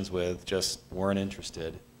discussions with just weren't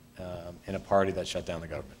interested in a party that shut down the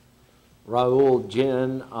government. Raul,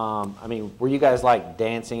 Jen, I mean, were you guys like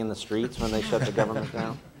dancing in the streets when they shut the government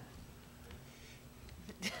down?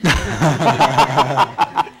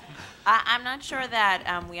 I'm not sure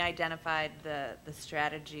that we identified the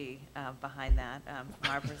strategy behind that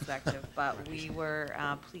from our perspective, but we were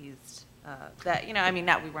pleased that, you know, I mean,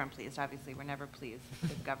 we weren't pleased, obviously. We're never pleased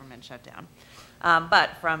if government shut down.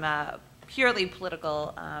 But from a purely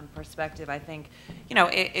political perspective, I think, you know,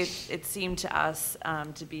 it seemed to us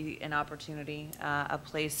to be an opportunity, a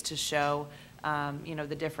place to show, you know,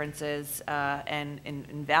 the differences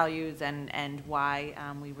in values and why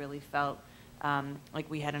we really felt like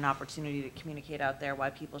we had an opportunity to communicate out there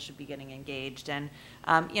why people should be getting engaged. And,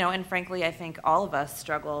 you know, and frankly, I think all of us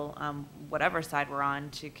struggle, whatever side we're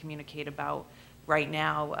on, to communicate about right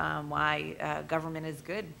now why government is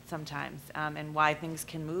good sometimes and why things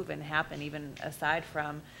can move and happen even aside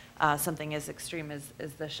from something as extreme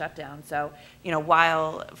as the shutdown. So, you know,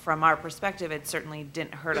 while from our perspective it certainly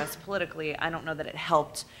didn't hurt us politically, I don't know that it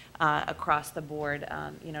helped across the board,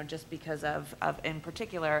 you know, just because of in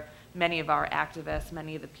particular, many of our activists,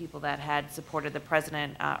 many of the people that had supported the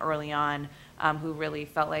president early on, who really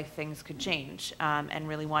felt like things could change and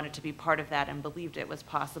really wanted to be part of that and believed it was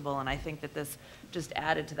possible. And I think that this just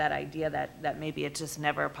added to that idea that maybe it's just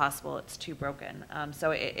never possible, it's too broken.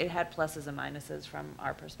 So it had pluses and minuses from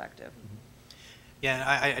our perspective. Yeah,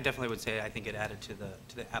 I definitely would say I think it added to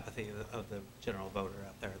the apathy of the general voter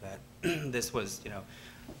out there that this was, you know,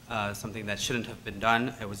 something that shouldn't have been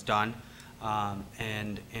done. It was done,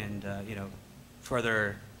 and you know,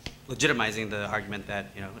 further legitimizing the argument that,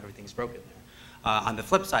 you know, everything's broken there. On the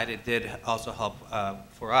flip side, it did also help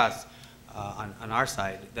for us on our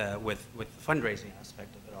side with the fundraising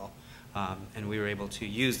aspect of it all, and we were able to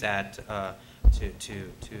use that to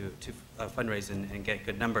fundraise and get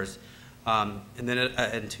good numbers. And then,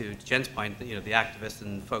 and to Jen's point, you know, the activists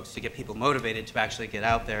and folks to get people motivated to actually get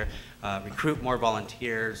out there, recruit more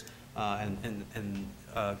volunteers, and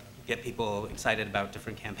get people excited about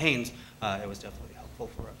different campaigns. It was definitely helpful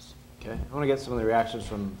for us. Okay, I want to get some of the reactions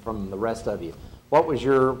from the rest of you. What was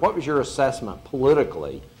your assessment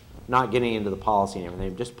politically, not getting into the policy and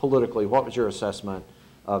everything, just politically, what was your assessment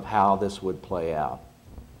of how this would play out?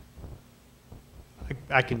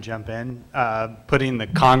 I can jump in, putting the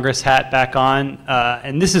Congress hat back on,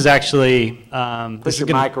 and this is actually... Push your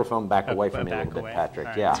microphone back away from me a little bit, Patrick.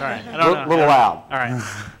 Right, yeah, sorry. A little loud. All right.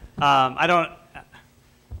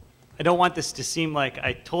 I don't want this to seem like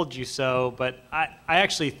I told you so, but I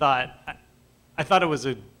actually thought, I thought it was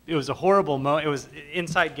a horrible moment. It was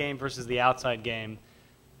inside game versus the outside game.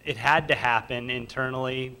 It had to happen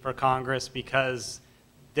internally for Congress because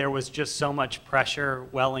there was just so much pressure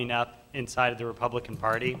welling up inside of the Republican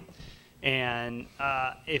Party. And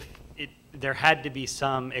there had to be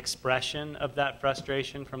some expression of that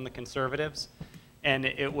frustration from the conservatives. And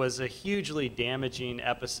it was a hugely damaging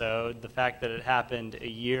episode. The fact that it happened a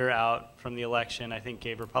year out from the election, I think,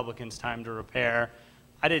 gave Republicans time to repair.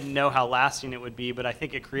 I didn't know how lasting it would be, but I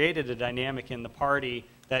think it created a dynamic in the party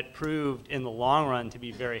that proved in the long run to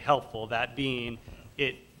be very helpful. That being,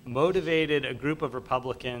 it motivated a group of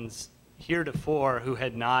Republicans heretofore who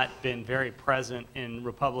had not been very present in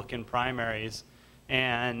Republican primaries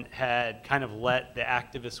and had kind of let the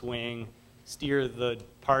activist wing steer the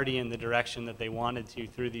party in the direction that they wanted to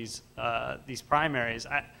through these primaries.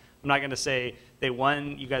 I'm not going to say they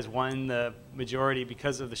won, you guys won the majority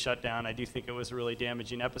because of the shutdown. I do think it was a really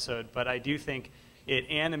damaging episode, but I do think it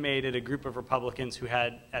animated a group of Republicans who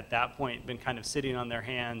had, at that point, been kind of sitting on their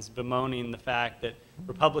hands, bemoaning the fact that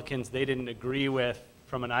Republicans they didn't agree with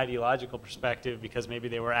from an ideological perspective because maybe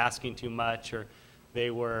they were asking too much, or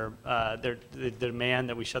they were, the demand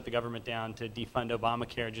that we shut the government down to defund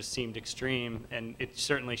Obamacare just seemed extreme, and it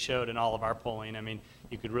certainly showed in all of our polling. I mean,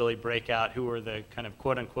 you could really break out who were the kind of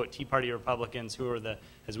quote-unquote Tea Party Republicans, who were the,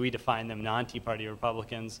 as we define them, non-Tea Party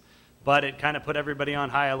Republicans. But it kind of put everybody on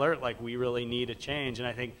high alert, like we really need a change. And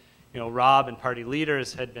I think, you know, Rob and party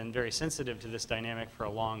leaders had been very sensitive to this dynamic for a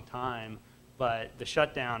long time, but the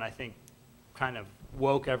shutdown, I think, kind of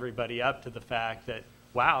woke everybody up to the fact that,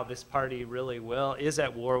 wow, this party really is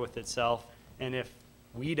at war with itself, and if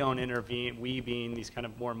we don't intervene, we being these kind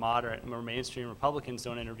of more moderate, more mainstream Republicans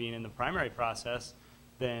don't intervene in the primary process,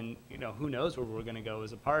 then, you know, who knows where we're going to go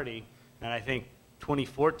as a party. And I think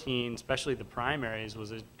 2014, especially the primaries,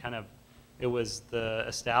 was a kind of, it was the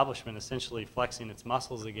establishment essentially flexing its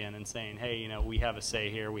muscles again and saying, hey, you know, we have a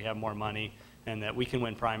say here, we have more money, and that we can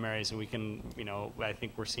win primaries, and we can, you know, I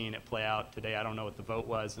think we're seeing it play out today. I don't know what the vote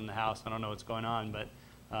was in the House. I don't know what's going on, but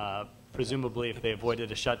presumably if they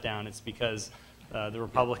avoided a shutdown, it's because the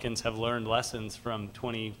Republicans have learned lessons from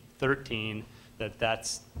 2013 that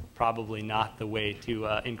that's probably not the way to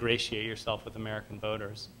ingratiate yourself with American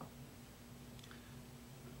voters.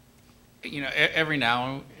 You know, every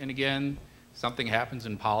now and again, something happens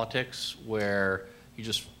in politics where you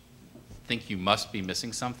just think you must be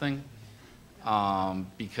missing something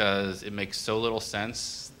because it makes so little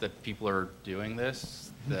sense that people are doing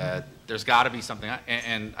this that there's got to be something,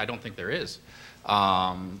 and I don't think there is.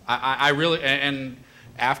 I really, and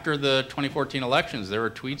after the 2014 elections, there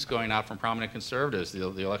were tweets going out from prominent conservatives. The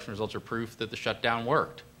election results are proof that the shutdown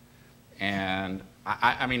worked. And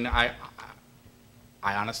I mean, I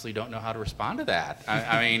honestly don't know how to respond to that.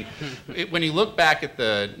 I mean, when you look back at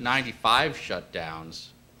the 95 shutdowns,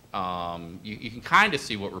 you can kind of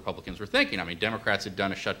see what Republicans were thinking. I mean, Democrats had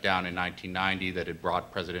done a shutdown in 1990 that had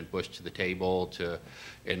brought President Bush to the table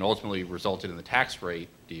and ultimately resulted in the tax rate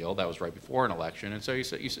deal. That was right before an election. And so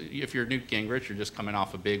if you're Newt Gingrich, you're just coming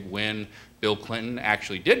off a big win. Bill Clinton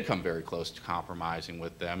actually did come very close to compromising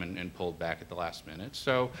with them and pulled back at the last minute.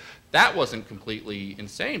 So that wasn't completely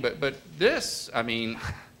insane. But this, I mean,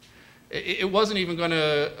 it wasn't even going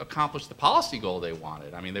to accomplish the policy goal they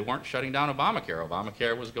wanted. I mean, they weren't shutting down Obamacare.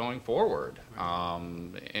 Obamacare was going forward. I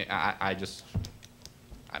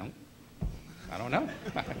don't know.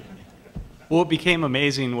 What became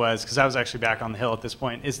amazing was, because I was actually back on the Hill at this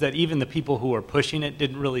point, is that even the people who were pushing it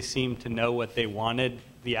didn't really seem to know what they wanted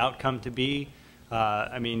the outcome to be.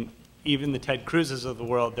 I mean, even the Ted Cruz's of the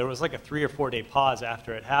world, there was like a 3 or 4 day pause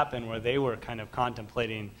after it happened where they were kind of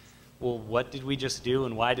contemplating, well, what did we just do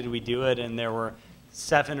and why did we do it? And there were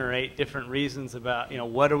 7 or 8 different reasons about, you know,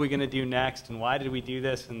 what are we going to do next and why did we do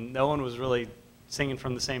this? And no one was really singing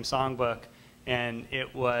from the same songbook. And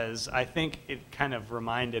it was, I think it kind of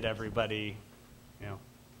reminded everybody, you know,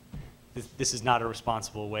 this is not a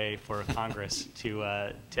responsible way for Congress to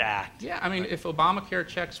act. Yeah, I mean, if Obamacare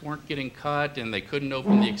checks weren't getting cut and they couldn't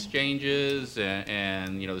open the exchanges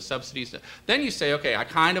and you know, the subsidies, then you say, okay, I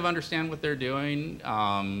kind of understand what they're doing.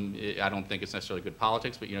 I don't think it's necessarily good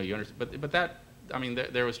politics, but you know, you understand. But that, I mean,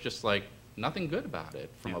 there was just like nothing good about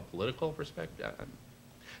it from a political perspective.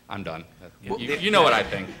 I'm done. You know what I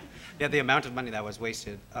think. Yeah, the amount of money that was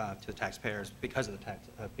wasted to the taxpayers because of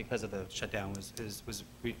the shutdown is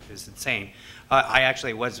insane. I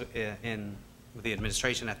actually was in with the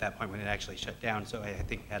administration at that point when it actually shut down, so I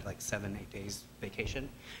think I had like 7, 8 days vacation.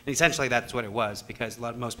 And essentially, that's what it was because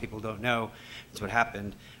most people don't know. It's what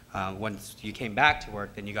happened. Once you came back to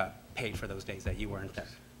work, then you got paid for those days that you weren't there.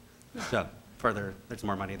 So further, there's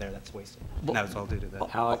more money there that's wasted. And that was all due to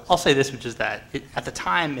that. I'll say this, which is that at the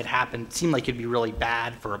time it happened, it seemed like it'd be really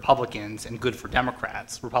bad for Republicans and good for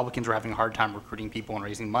Democrats. Republicans were having a hard time recruiting people and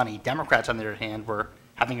raising money. Democrats, on the other hand, were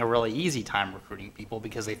having a really easy time recruiting people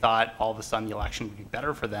because they thought all of a sudden the election would be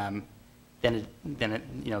better for them than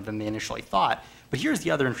they initially thought. But here's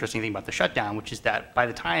the other interesting thing about the shutdown, which is that by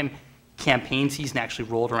the time campaign season actually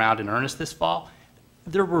rolled around in earnest this fall,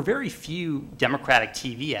 there were very few Democratic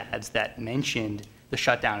TV ads that mentioned the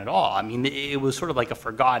shutdown at all. I mean, it was sort of like a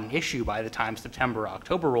forgotten issue by the time September,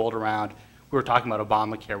 October rolled around. We were talking about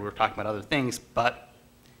Obamacare, we were talking about other things, but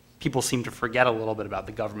people seemed to forget a little bit about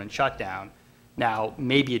the government shutdown. Now,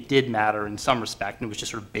 maybe it did matter in some respect, and it was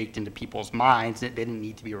just sort of baked into people's minds. They didn't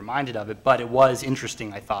need to be reminded of it, but it was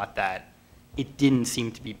interesting, I thought, that it didn't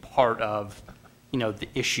seem to be part of, the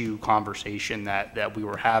issue conversation that we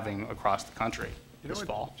were having across the country this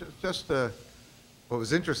fall. What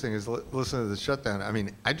was interesting is listening to the shutdown. I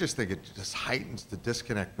mean, I just think it just heightens the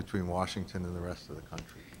disconnect between Washington and the rest of the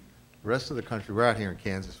country. The rest of the country, we're out here in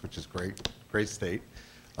Kansas, which is great state,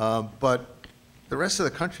 but the rest of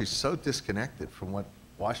the country is so disconnected from what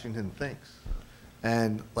Washington thinks.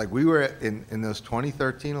 And like we were in those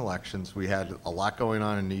 2013 elections, we had a lot going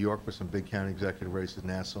on in New York with some big county executive races,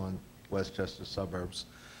 Nassau and Westchester suburbs,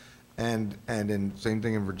 and same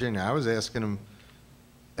thing in Virginia. I was asking them,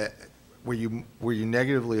 were you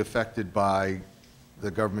negatively affected by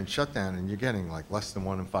the government shutdown? And you're getting like less than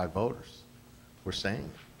 1 in 5 voters were saying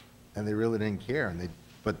it, and they really didn't care.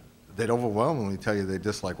 But they'd overwhelmingly tell you they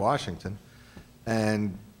dislike Washington.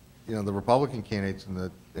 And the Republican candidates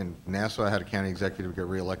in Nassau had a county executive get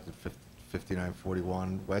reelected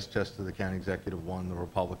 59-41. Westchester, the county executive, won. The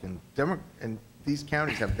Republican and these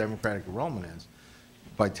counties have Democratic enrollment ends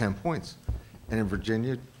by 10 points. And in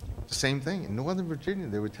Virginia, the same thing. In Northern Virginia,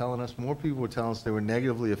 they were telling us, more people were telling us they were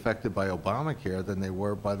negatively affected by Obamacare than they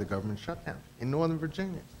were by the government shutdown in Northern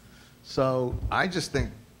Virginia. So I just think,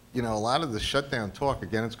 a lot of the shutdown talk,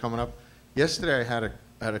 again, it's coming up. Yesterday I had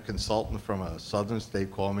a consultant from a southern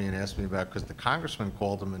state call me and ask me about, because the congressman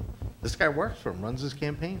called him, and this guy works for him, runs his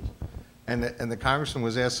campaigns. And the congressman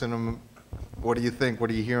was asking him, what do you think,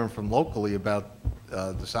 what are you hearing from locally about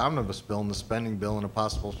this omnibus bill and the spending bill and a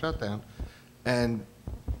possible shutdown? And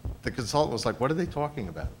the consultant was like, what are they talking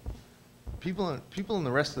about? People in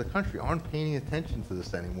the rest of the country aren't paying attention to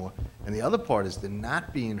this anymore. And the other part is they're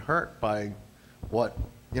not being hurt by what,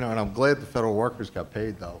 and I'm glad the federal workers got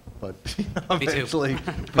paid though, but eventually,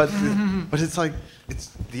 but it's like,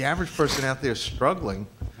 it's the average person out there struggling,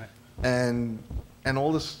 and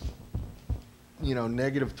all this,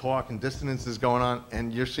 negative talk and dissonance is going on,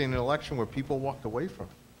 and you're seeing an election where people walked away from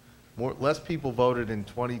it. Less people voted in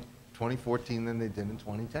 2014 than they did in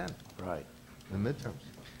 2010. Right. In the midterms.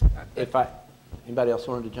 Anybody else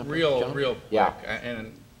wanted to jump in? Real quick, yeah.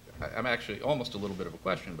 And I'm actually almost a little bit of a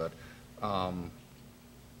question, but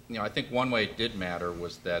I think one way it did matter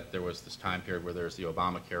was that there was this time period where there's the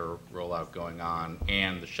Obamacare rollout going on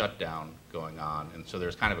and the shutdown going on, and so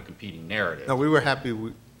there's kind of a competing narrative. No, we were happy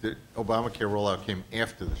the Obamacare rollout came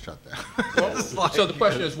after the shutdown. So the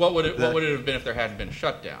question is, what would it have been if there hadn't been a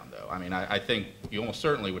shutdown, though? I mean, I think you almost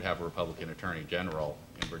certainly would have a Republican Attorney General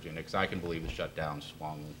in Virginia, because I can believe the shutdown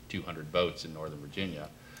swung 200 votes in Northern Virginia.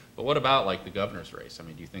 But what about like the governor's race? I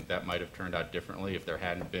mean, do you think that might have turned out differently if there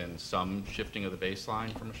hadn't been some shifting of the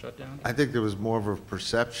baseline from a shutdown? I think there was more of a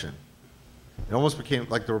perception. It almost became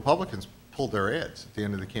like the Republicans pulled their ads at the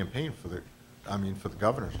end of the campaign for the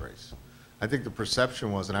governor's race. I think the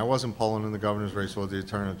perception was, and I wasn't polling in the governor's race or the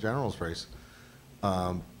attorney general's race,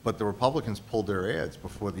 but the Republicans pulled their ads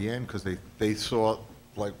before the end because they saw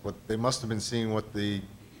like what they must have been seeing what the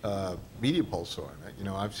media polls saw.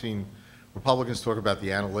 I've seen Republicans talk about the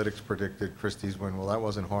analytics predicted Christie's win. Well, that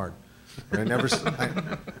wasn't hard. But I never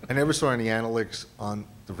saw any analytics on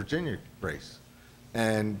the Virginia race.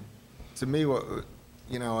 And to me,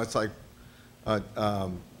 it's like I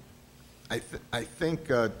think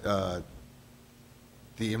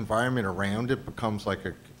the environment around it becomes like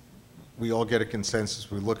we all get a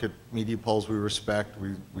consensus. We look at media polls we respect.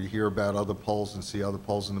 We hear about other polls and see other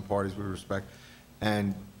polls in the parties we respect,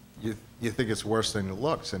 and you think it's worse than it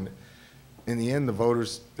looks. And in the end, the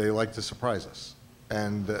voters, they like to surprise us.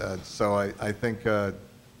 And so I think,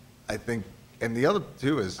 and the other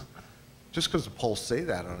too is, just because the polls say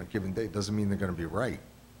that on a given day doesn't mean they're going to be right.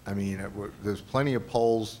 I mean, there's plenty of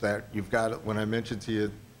polls that you've got, when I mentioned to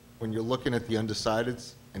you, when you're looking at the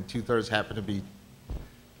undecideds and 2/3 happen to be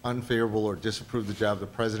unfavorable or disapprove the job the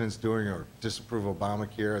president's doing or disapprove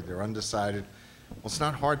Obamacare, they're undecided. Well, it's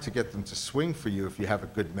not hard to get them to swing for you if you have a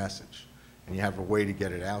good message and you have a way to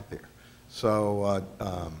get it out there. So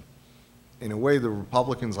in a way, the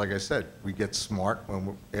Republicans, like I said, we get smart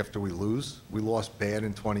after we lose. We lost bad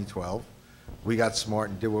in 2012. We got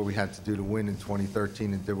smart and did what we had to do to win in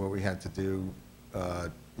 2013 and did what we had to do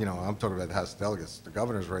you know, I'm talking about the House of Delegates, the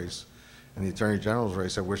governor's race and the Attorney General's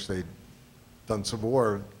race. I wish they'd done some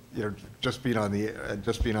more. You know, just being on the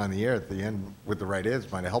air at the end with the right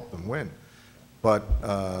ads might have helped them win. But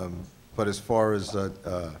as far as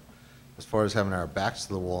having our backs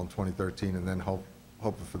to the wall in 2013 and then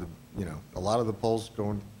hoping for the, you know, a lot of the polls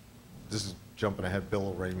going, this is jumping ahead, Bill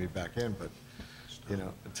will rein me back in, but, you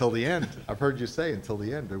know, until the end, I've heard you say until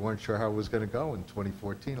the end, they weren't sure how it was going to go in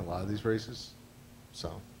 2014, a lot of these races,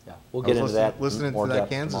 so. Yeah, we'll get into that. Listening more to that depth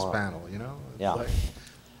Kansas tomorrow. panel, you know? It's Yeah.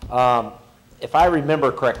 like, If I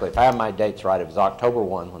remember correctly, if I have my dates right, it was October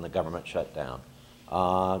 1 when the government shut down.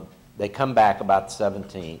 They come back about the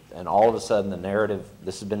 17th, and all of a sudden the narrative,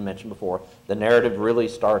 this has been mentioned before, the narrative really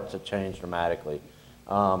starts to change dramatically.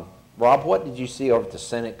 Rob, what did you see over at the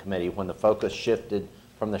Senate committee when the focus shifted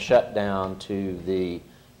from the shutdown to the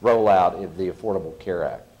rollout of the Affordable Care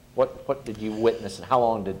Act? What did you witness, and how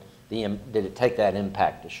long did it take that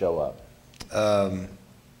impact to show up?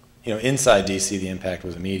 You know, inside DC, the impact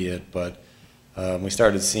was immediate, but we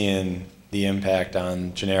started seeing the impact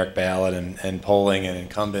on generic ballot and polling and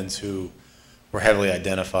incumbents who were heavily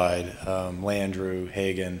identified, Landrieu,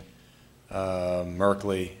 Hagan,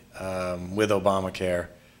 Merkley, with Obamacare,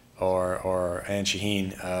 and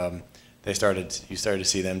Shaheen. You started to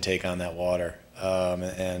see them take on that water,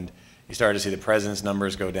 and you started to see the president's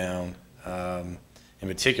numbers go down, in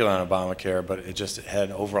particular on Obamacare, but it just had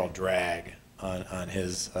an overall drag on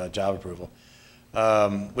his job approval.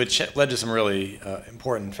 Which led to some really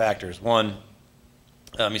important factors. One,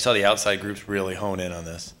 you saw the outside groups really hone in on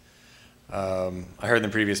this. I heard in the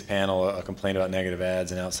previous panel a complaint about negative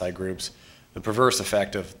ads and outside groups. The perverse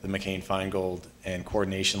effect of the McCain-Feingold and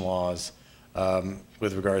coordination laws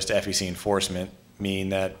with regards to FEC enforcement mean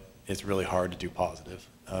that it's really hard to do positive.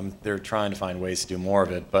 They're trying to find ways to do more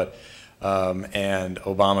of it, but and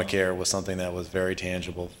Obamacare was something that was very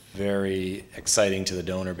tangible, very exciting to the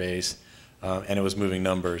donor base. And it was moving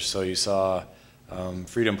numbers. So you saw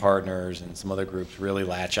Freedom Partners and some other groups really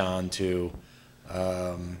latch on to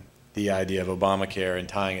the idea of Obamacare and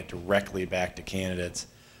tying it directly back to candidates,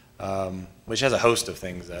 which has a host of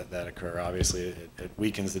things that occur. Obviously, it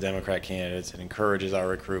weakens the Democrat candidates, it encourages our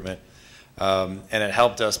recruitment, and it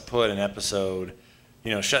helped us put an episode, you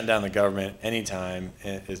know, shutting down the government anytime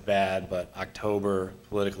is bad, but October,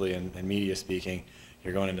 politically and media speaking,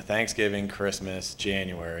 you're going into Thanksgiving, Christmas,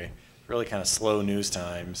 January, really kind of slow news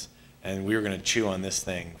times, and we were going to chew on this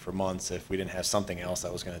thing for months if we didn't have something else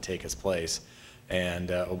that was going to take its place. And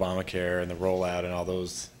Obamacare and the rollout and all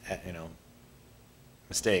those, you know,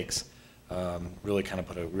 mistakes really kind of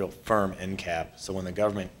put a real firm end cap. So when the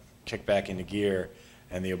government kicked back into gear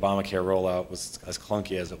and the Obamacare rollout was as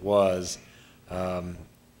clunky as it was,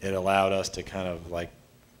 it allowed us to kind of like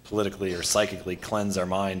politically or psychically cleanse our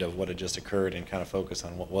mind of what had just occurred and kind of focus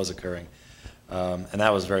on what was occurring. And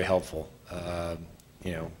that was very helpful.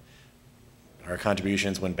 You know, our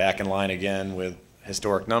contributions went back in line again with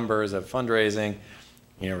historic numbers of fundraising,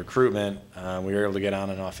 you know, recruitment. We were able to get on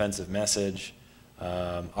an offensive message.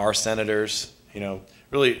 Our senators, you know,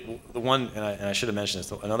 really the one, and I should have mentioned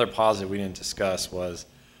this, another positive we didn't discuss was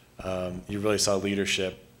you really saw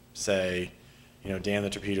leadership say, you know, damn the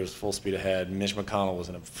torpedoes, full speed ahead. Mitch McConnell was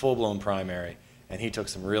in a full-blown primary, and he took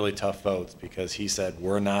some really tough votes because he said,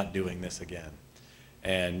 we're not doing this again.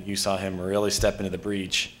 And you saw him really step into the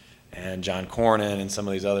breach, and John Cornyn and some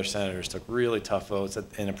of these other senators took really tough votes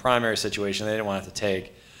in a primary situation they didn't want to have to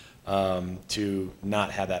take to not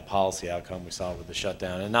have that policy outcome we saw with the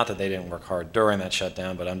shutdown. And not that they didn't work hard during that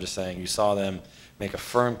shutdown, but I'm just saying you saw them make a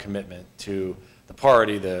firm commitment to the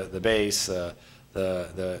party, the base, the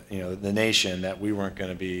nation, that we weren't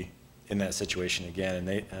going to be in that situation again.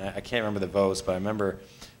 And I can't remember the votes, but I remember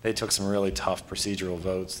they took some really tough procedural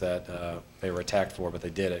votes that they were attacked for, but they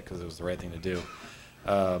did it because it was the right thing to do.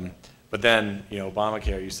 But then, you know,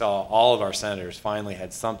 Obamacare, you saw all of our senators finally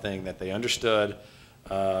had something that they understood,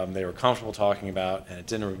 they were comfortable talking about, and it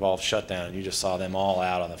didn't involve shutdown. And you just saw them all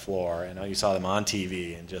out on the floor, and you saw them on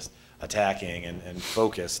TV and just attacking and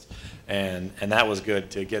focused. And that was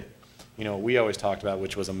good to get, you know, we always talked about,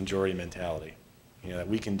 which was a majority mentality. You know, that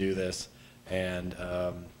we can do this, and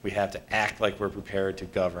we have to act like we're prepared to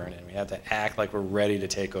govern, and we have to act like we're ready to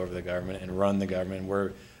take over the government and run the government.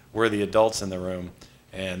 We're the adults in the room,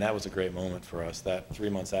 and that was a great moment for us, that 3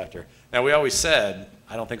 months after. Now, we always said,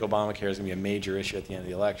 I don't think Obamacare is going to be a major issue at the end of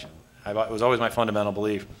the election. It was always my fundamental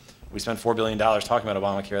belief. We spent $4 billion talking about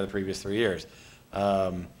Obamacare the previous 3 years.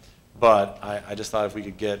 But I just thought if we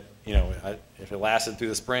could get, you know, if it lasted through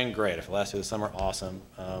the spring, great. If it lasted through the summer, awesome.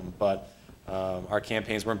 But our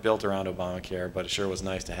campaigns weren't built around Obamacare, but it sure was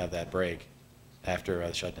nice to have that break after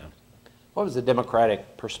the shutdown. What was the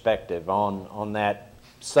Democratic perspective on that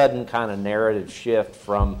sudden kind of narrative shift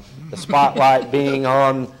from the spotlight being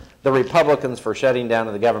on the Republicans for shutting down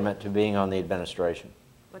the government to being on the administration?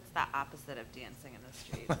 What's the opposite of dancing in the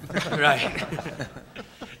streets? Right.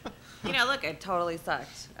 You know, look, it totally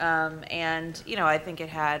sucked. And, you know, I think it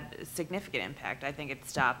had significant impact. I think it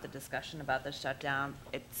stopped the discussion about the shutdown.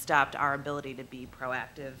 It stopped our ability to be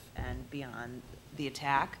proactive and be on the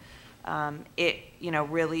attack. It, you know,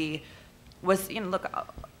 really was, you know, look,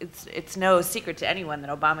 it's no secret to anyone that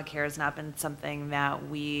Obamacare has not been something that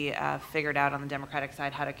we figured out on the Democratic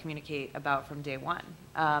side how to communicate about from day one.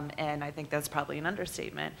 And I think that's probably an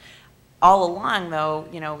understatement. All along, though,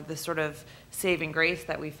 you know, the sort of saving grace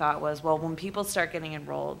that we thought was, well, when people start getting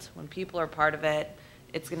enrolled, when people are part of it,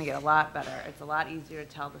 it's going to get a lot better. It's a lot easier to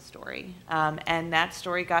tell the story. And that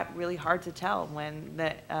story got really hard to tell when,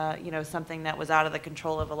 you know, something that was out of the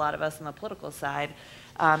control of a lot of us on the political side,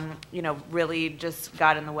 you know, really just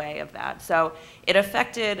got in the way of that. So it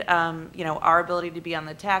affected, you know, our ability to be on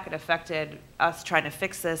the attack. It affected us trying to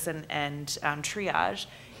fix this and triage.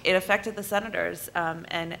 It affected the senators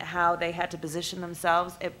and how they had to position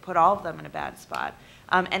themselves. It put all of them in a bad spot.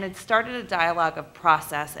 And it started a dialogue of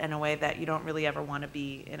process in a way that you don't really ever want to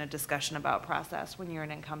be in a discussion about process when you're an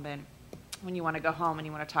incumbent. When you want to go home and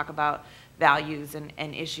you want to talk about values and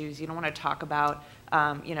issues, you don't want to talk about,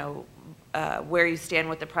 you know, where you stand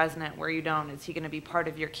with the president, where you don't. Is he going to be part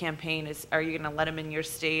of your campaign? Are you going to let him in your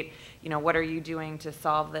state? You know, what are you doing to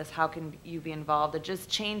solve this? How can you be involved? It just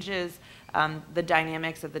changes the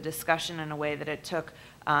dynamics of the discussion in a way that it took,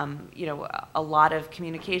 you know, a lot of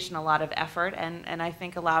communication, a lot of effort, and I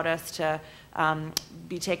think allowed us to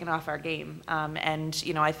be taken off our game. And,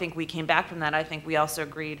 you know, I think we came back from that. I think we also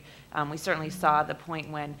agreed, we certainly saw the point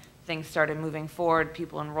when things started moving forward,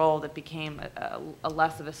 people enrolled, it became a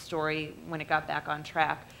less of a story when it got back on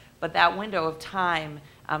track. But that window of time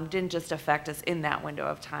didn't just affect us in that window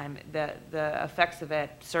of time. The effects of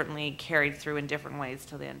it certainly carried through in different ways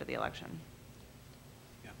till the end of the election.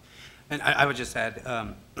 Yeah. And I would just add,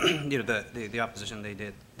 you know, the opposition,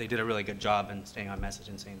 they did a really good job in staying on message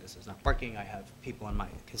and saying this is not working. I have people in my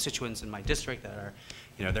constituents in my district that are,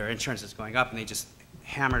 you know, their insurance is going up, and they just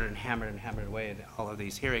hammered and hammered and hammered away at all of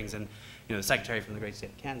these hearings. And, you know, the secretary from the great state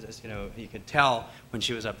of Kansas, you know, you could tell when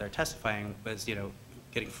she was up there testifying was, you know,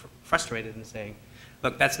 getting frustrated and saying,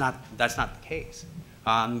 look, that's not the case.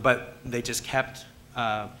 But they just kept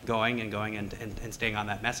going and going and staying on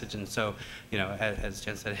that message. And so, you know, as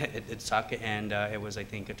Jen said, it sucked, and it was, I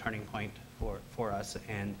think, a turning point for us.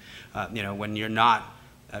 And, you know, when you're not,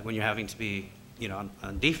 when you're having to be, you know,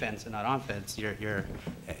 on defense and not on offense,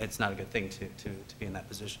 it's not a good thing to be in that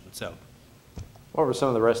position. So, what were some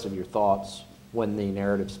of the rest of your thoughts when the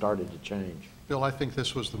narrative started to change? Bill, I think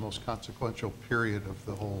this was the most consequential period of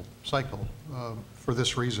the whole cycle for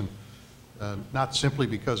this reason. Not simply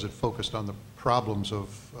because it focused on the problems of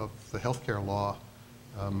the healthcare law.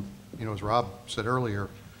 You know, as Rob said earlier,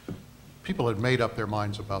 people had made up their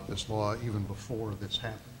minds about this law even before this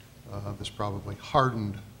happened. This probably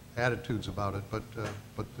hardened attitudes about it, but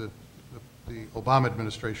the Obama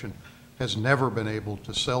administration has never been able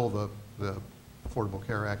to sell the Affordable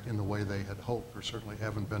Care Act in the way they had hoped, or certainly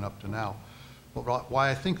haven't been up to now. But why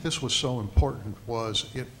I think this was so important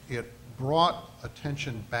was it brought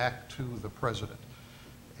attention back to the president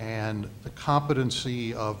and the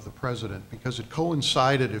competency of the president, because it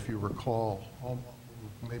coincided, if you recall,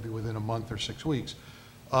 maybe within a month or 6 weeks,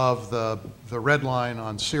 of the red line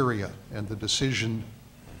on Syria and the decision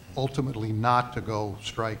ultimately not to go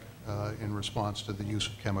strike in response to the use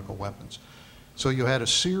of chemical weapons. So you had a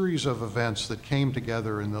series of events that came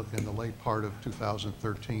together in the late part of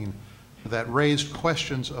 2013 that raised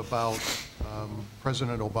questions about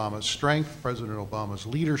President Obama's strength, President Obama's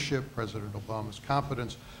leadership, President Obama's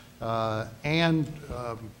competence, and,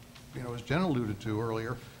 you know, as Jen alluded to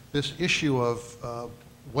earlier, this issue of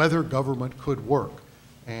whether government could work.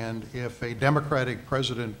 And if a Democratic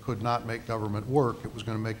president could not make government work, it was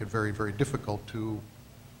going to make it very, very difficult to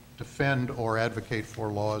defend or advocate for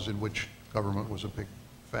laws in which government was a big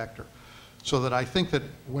factor. So that I think that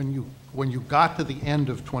when you got to the end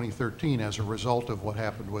of 2013 as a result of what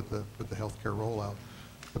happened with the healthcare rollout,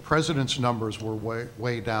 the president's numbers were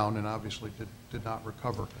way down and obviously did not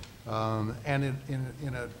recover. And in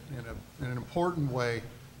an important way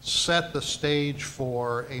set the stage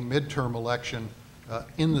for a midterm election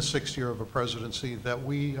in the 6th year of a presidency that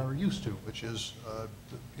we are used to, which is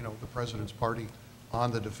you know, the president's party on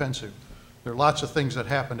the defensive. There are lots of things that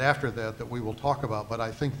happened after that we will talk about, but I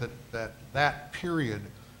think that period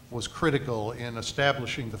was critical in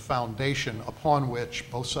establishing the foundation upon which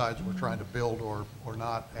both sides were trying to build or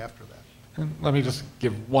not after that. And let me just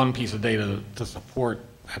give one piece of data to support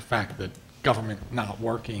that fact that government not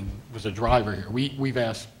working was a driver here. We've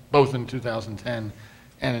asked both in 2010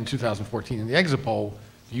 and in 2014 in the exit poll,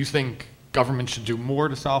 do you think government should do more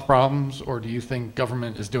to solve problems, or do you think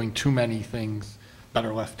government is doing too many things that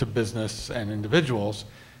are left to business and individuals?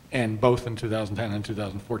 And both in 2010 and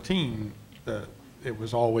 2014, it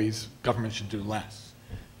was always government should do less.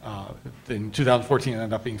 In 2014, it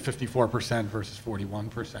ended up being 54% versus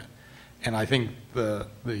 41%. And I think the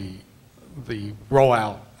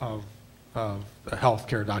rollout of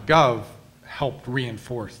healthcare.gov helped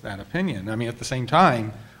reinforce that opinion. I mean, at the same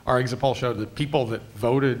time, our exit poll showed that people that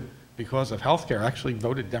voted because of healthcare actually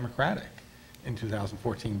voted Democratic in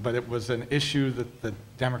 2014, but it was an issue that the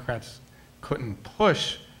Democrats couldn't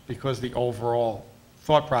push because the overall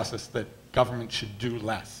thought process that government should do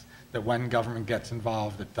less, that when government gets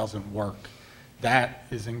involved, it doesn't work. That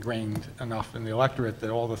is ingrained enough in the electorate that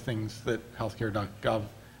all the things that healthcare.gov,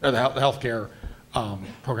 or the healthcare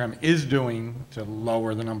program is doing to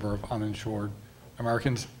lower the number of uninsured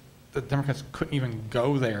Americans, the Democrats couldn't even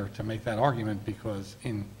go there to make that argument because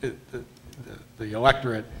the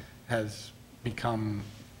electorate has become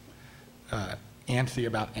antsy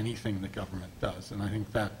about anything that government does, and I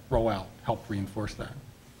think that rollout helped reinforce that.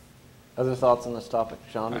 Other thoughts on this topic,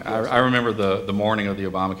 Sean? I remember the morning of the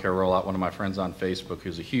Obamacare rollout, one of my friends on Facebook,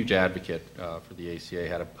 who's a huge advocate for the ACA,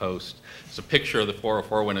 had a post. It's a picture of the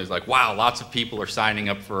 404 window. He's like, wow, lots of people are signing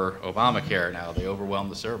up for Obamacare now. They overwhelmed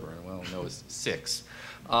the server. And well, no, it's 6.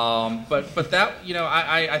 But that, you know,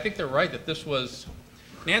 I think they're right that this was,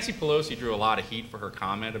 Nancy Pelosi drew a lot of heat for her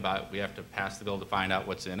comment about we have to pass the bill to find out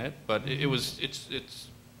what's in it. But it's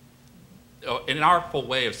an artful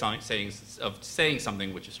way of saying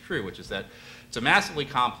something which is true, which is that it's a massively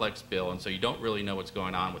complex bill, and so you don't really know what's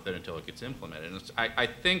going on with it until it gets implemented. And I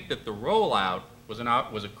think that the rollout was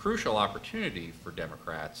a crucial opportunity for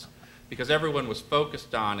Democrats because everyone was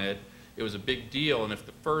focused on it. It was a big deal, and if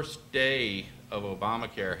the first day of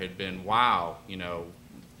Obamacare had been, wow, you know,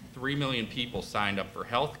 3 million people signed up for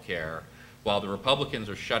health care, while the Republicans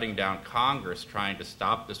are shutting down Congress trying to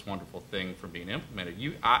stop this wonderful thing from being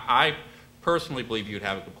implemented, I personally believe you'd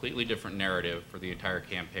have a completely different narrative for the entire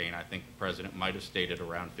campaign. I think the president might have stayed at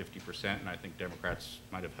around 50%, and I think Democrats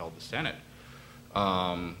might have held the Senate.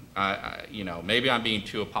 You know, maybe I'm being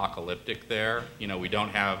too apocalyptic there. You know, we don't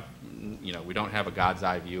have a God's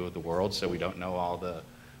eye view of the world, so we don't know all the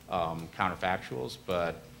counterfactuals.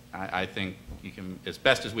 But I think you can, as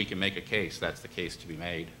best as we can make a case, that's the case to be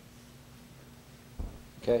made.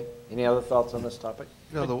 Okay. Any other thoughts on this topic?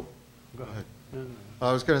 You know, go ahead.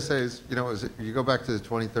 I was going to say is, you know, you go back to the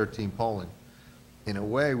 2013 polling, in a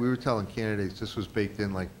way, we were telling candidates this was baked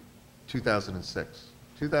in like 2006.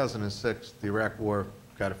 2006, the Iraq War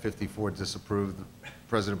got a 54 disapproved.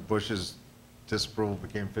 President Bush's disapproval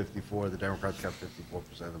became 54. The Democrats got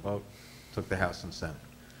 54% of the vote, took the House and Senate.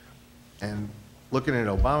 And looking at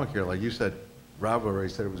Obamacare, like you said, Rob already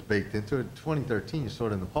said it was baked into it. 2013, you saw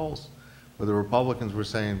it in the polls, where the Republicans were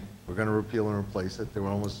saying, we're going to repeal and replace it. They were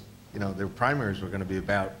almost, you know, their primaries were going to be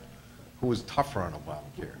about who was tougher on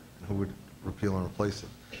Obamacare and who would repeal and replace it.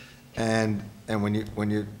 And when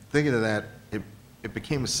you're thinking of that, it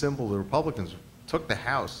became a symbol. The Republicans took the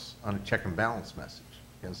House on a check and balance message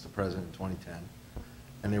against the president in 2010,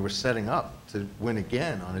 and they were setting up to win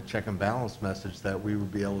again on a check and balance message that we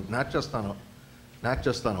would be able, not just on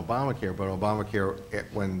Obamacare, but Obamacare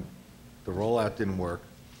when the rollout didn't work.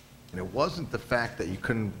 And it wasn't the fact that you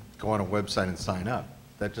couldn't go on a website and sign up.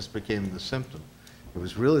 That just became the symptom. It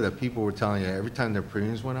was really that people were telling you every time their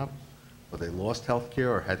premiums went up, or they lost health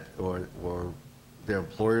care, or their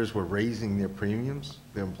employers were raising their premiums,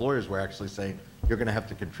 their employers were actually saying, you're going to have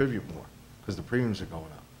to contribute more because the premiums are going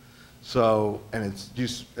up. So, and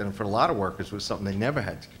for a lot of workers, it was something they never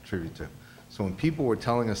had to contribute to. So when people were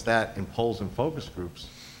telling us that in polls and focus groups,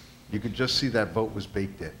 you could just see that vote was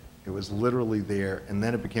baked in. It was literally there, and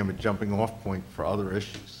then it became a jumping off point for other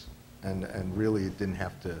issues. And really it didn't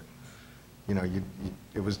have to, you know,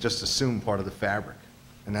 it was just assumed part of the fabric.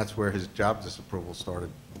 And that's where his job disapproval started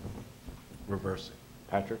reversing.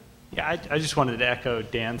 Patrick? Yeah, I just wanted to echo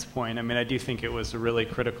Dan's point. I mean, I do think it was a really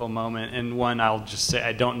critical moment. And one, I'll just say,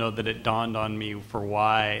 I don't know that it dawned on me for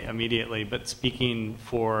why immediately, but speaking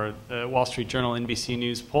for the Wall Street Journal, NBC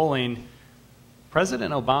News polling,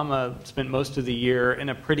 President Obama spent most of the year in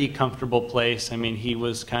a pretty comfortable place. I mean, he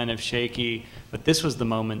was kind of shaky, but this was the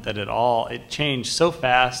moment that it changed so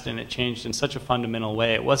fast, and it changed in such a fundamental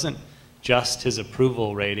way. It wasn't just his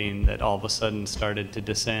approval rating that all of a sudden started to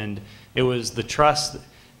descend. It was the trust.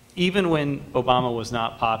 even when Obama was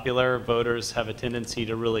not popular, voters have a tendency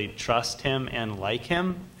to really trust him and like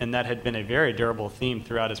him, and that had been a very durable theme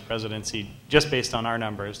throughout his presidency, just based on our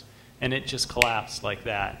numbers, and it just collapsed like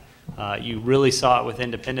that. You really saw it with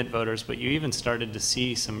independent voters, but you even started to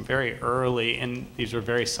see some very early, and these were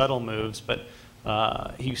very subtle moves, but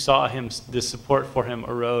you saw the support for him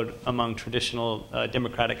erode among traditional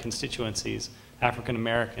Democratic constituencies, African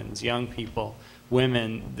Americans, young people,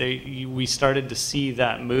 women. We started to see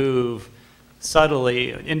that move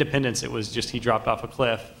subtly. Independence, it was just he dropped off a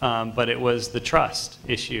cliff, but it was the trust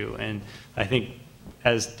issue. And I think,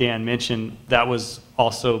 as Dan mentioned, that was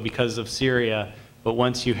also because of Syria. But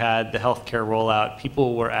once you had the healthcare rollout,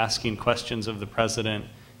 people were asking questions of the president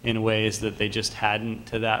in ways that they just hadn't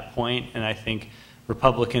to that point. And I think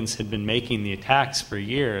Republicans had been making the attacks for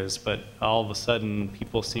years, but all of a sudden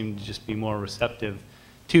people seemed to just be more receptive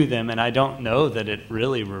to them. And I don't know that it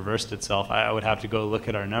really reversed itself. I would have to go look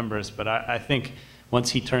at our numbers, but I think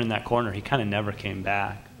once he turned that corner, he kind of never came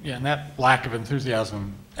back. Yeah, and that lack of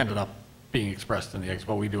enthusiasm ended up being expressed in the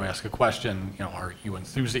expo. We do ask a question, you know, are you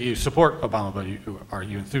enthusiastic? You support Obama, but are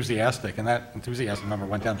you enthusiastic? And that enthusiasm number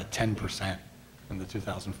went down to 10% in the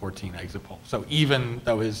 2014 exit poll. So even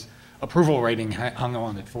though his approval rating hung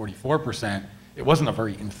on at 44%, it wasn't a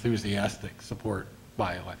very enthusiastic support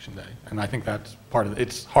by Election Day. And I think that's part of it.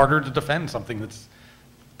 It's harder to defend something that's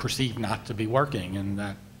perceived not to be working, and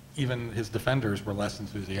that even his defenders were less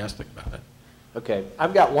enthusiastic about it. Okay,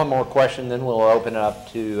 I've got one more question, then we'll open it up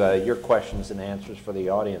to your questions and answers for the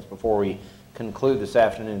audience before we conclude this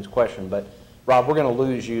afternoon's question. But Rob, we're going to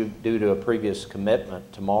lose you due to a previous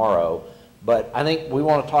commitment tomorrow. But I think we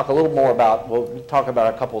want to talk a little more about, we'll talk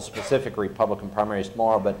about a couple specific Republican primaries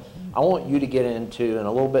tomorrow, but I want you to get into in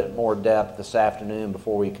a little bit more depth this afternoon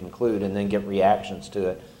before we conclude and then get reactions to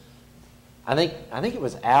it. I think it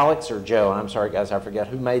was Alex or Joe, and I'm sorry guys, I forget,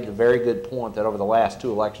 who made the very good point that over the last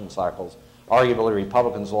 2 election cycles, arguably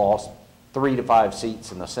Republicans lost 3 to 5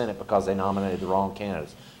 seats in the Senate because they nominated the wrong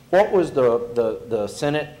candidates. What was the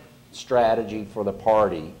Senate strategy for the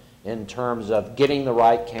party in terms of getting the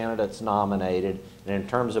right candidates nominated and in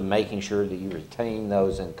terms of making sure that you retain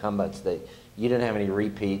those incumbents, that you didn't have any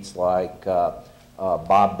repeats like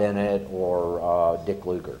Bob Bennett or Dick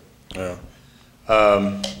Lugar? Yeah.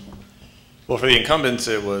 Well, for the incumbents,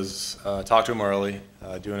 it was talk to them early,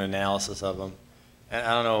 do an analysis of them. And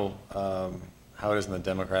I don't know how it is on the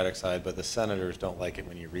Democratic side, but the senators don't like it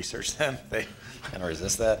when you research them. They kind of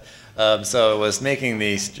resist that. So it was making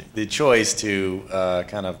the choice to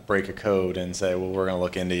kind of break a code and say, well, we're going to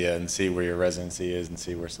look into you and see where your residency is and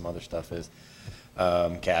see where some other stuff is.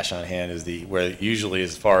 Cash on hand is where usually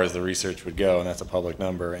as far as the research would go, and that's a public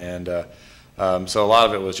number. And so a lot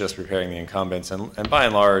of it was just preparing the incumbents, and by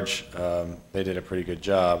and large, they did a pretty good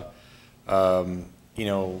job. You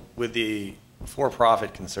know, with the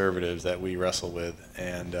for-profit conservatives that we wrestle with,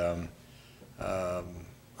 and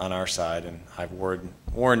on our side, and I've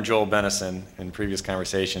warned Joel Benison in previous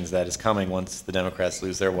conversations that is coming once the Democrats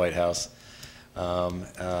lose their White House,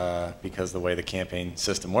 because the way the campaign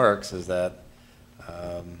system works is that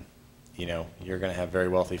you know, you're going to have very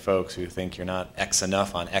wealthy folks who think you're not X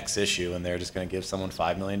enough on X issue, and they're just going to give someone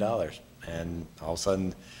 $5 million, and all of a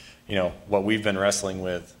sudden, you know, what we've been wrestling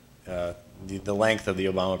with, the length of the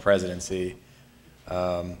Obama presidency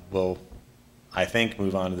will, I think,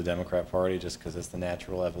 move on to the Democrat Party just because it's the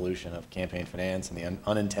natural evolution of campaign finance and the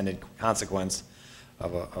unintended consequence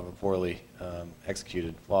of a poorly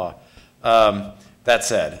executed law. That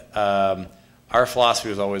said, our philosophy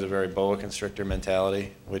was always a very boa constrictor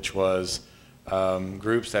mentality, which was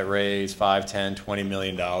groups that raise $5, $10, $20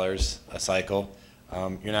 million a cycle.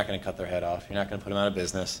 You're not going to cut their head off. You're not going to put them out of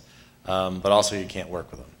business. But also you can't work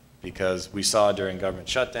with them, because we saw during government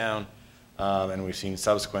shutdown, and we've seen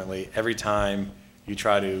subsequently, every time you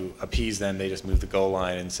try to appease them, they just move the goal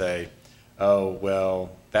line and say, oh, well,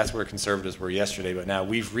 that's where conservatives were yesterday, but now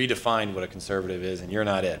we've redefined what a conservative is, and you're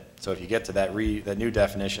not it. So if you get to that new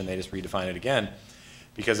definition, they just redefine it again.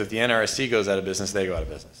 Because if the NRSC goes out of business, they go out of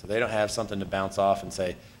business. So they don't have something to bounce off and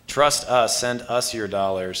say, trust us, send us your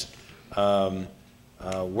dollars.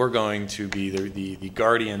 We're going to be the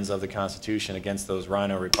guardians of the Constitution against those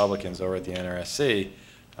rhino Republicans over at the NRSC.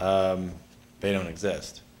 They don't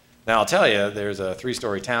exist. Now, I'll tell you, there's a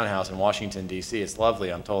 3-story townhouse in Washington, D.C. It's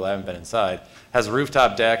lovely. I'm told. I haven't been inside. Has a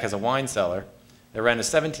rooftop deck, has a wine cellar. Their rent is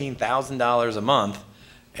 $17,000 a month,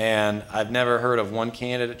 and I've never heard of one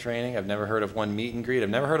candidate training. I've never heard of one meet and greet.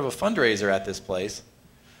 I've never heard of a fundraiser at this place.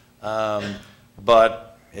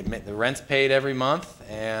 But the rent's paid every month,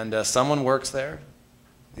 and someone works there.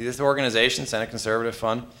 This organization, Senate Conservative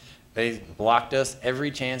Fund, They blocked us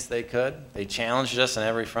every chance they could. They challenged us on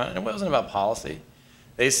every front, and it wasn't about policy.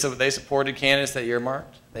 They supported candidates that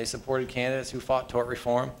earmarked. They supported candidates who fought tort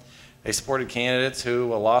reform. They supported candidates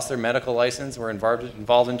who lost their medical license, were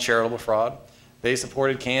involved in charitable fraud. They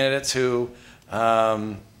supported candidates who,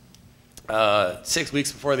 6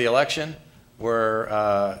 weeks before the election,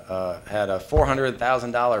 had a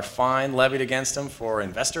 $400,000 fine levied against them for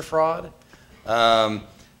investor fraud.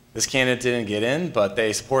 This candidate didn't get in, but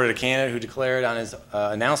they supported a candidate who declared on his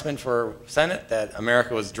announcement for Senate that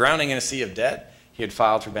America was drowning in a sea of debt. He had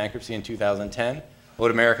filed for bankruptcy in 2010,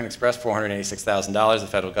 owed American Express $486,000, the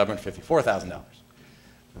federal government $54,000.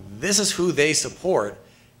 This is who they support,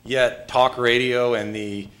 yet talk radio and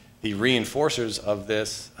the reinforcers of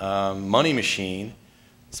this money machine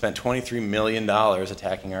spent $23 million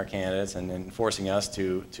attacking our candidates and forcing us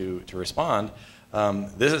to respond.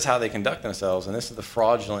 This is how they conduct themselves, and this is the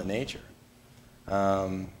fraudulent nature.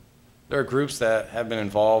 There are groups that have been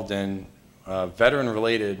involved in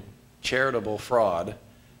veteran-related charitable fraud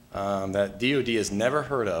that DOD has never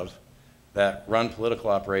heard of, that run political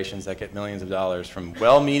operations that get millions of dollars from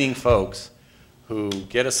well-meaning folks who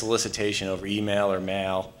get a solicitation over email or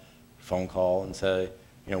mail, phone call, and say,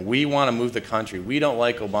 you know, we want to move the country. We don't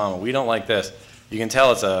like Obama. We don't like this. You can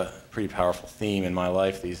tell it's a pretty powerful theme in my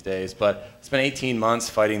life these days, but I spent 18 months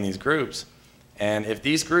fighting these groups, and if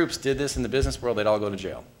these groups did this in the business world, they'd all go to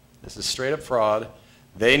jail. This is straight up fraud.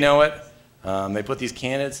 They know it. They put these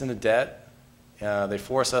candidates into debt. They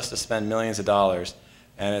force us to spend millions of dollars,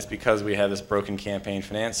 and it's because we have this broken campaign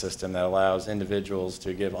finance system that allows individuals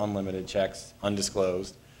to give unlimited checks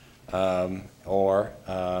undisclosed, or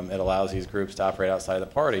it allows these groups to operate outside the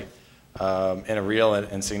party in a real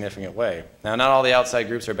and significant way. Now, not all the outside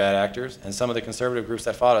groups are bad actors, and some of the conservative groups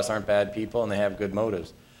that fought us aren't bad people, and they have good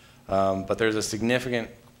motives. But there's a significant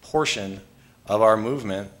portion of our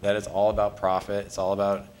movement that is all about profit. It's all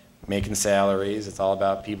about making salaries. It's all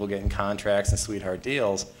about people getting contracts and sweetheart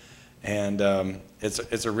deals. And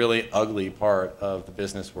it's a really ugly part of the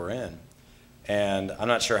business we're in. And I'm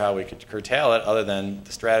not sure how we could curtail it other than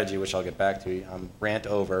the strategy, which I'll get back to. Rant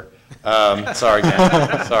over. Sorry,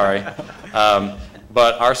 Ken. Sorry.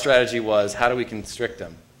 But our strategy was, how do we constrict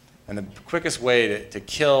them? And the quickest way to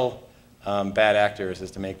kill bad actors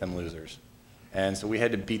is to make them losers. And so we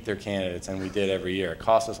had to beat their candidates, and we did every year. It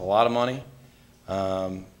cost us a lot of money.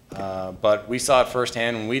 But we saw it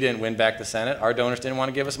firsthand when we didn't win back the Senate. Our donors didn't want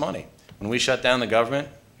to give us money. When we shut down the government,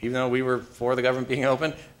 even though we were for the government being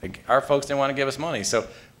open, our folks didn't want to give us money. So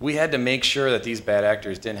we had to make sure that these bad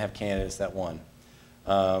actors didn't have candidates that won.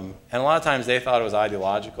 And a lot of times they thought it was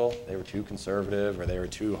ideological. They were too conservative or they were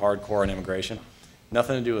too hardcore on immigration.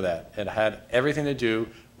 Nothing to do with that. It had everything to do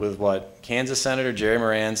with what Kansas Senator Jerry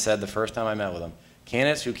Moran said the first time I met with him.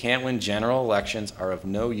 Candidates who can't win general elections are of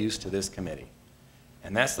no use to this committee.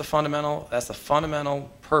 And that's the fundamental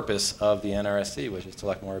purpose of the NRSC, which is to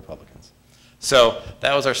elect more Republicans. So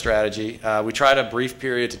that was our strategy. We tried a brief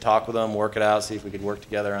period to talk with them, work it out, see if we could work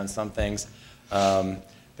together on some things.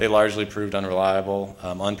 They largely proved unreliable,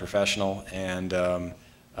 unprofessional, and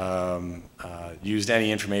used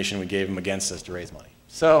any information we gave them against us to raise money.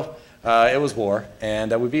 So it was war,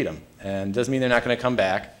 and we beat them. And it doesn't mean they're not going to come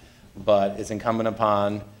back, but it's incumbent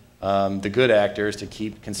upon the good actors to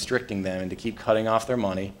keep constricting them and to keep cutting off their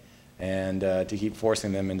money and to keep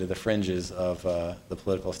forcing them into the fringes of the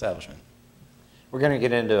political establishment. We're going to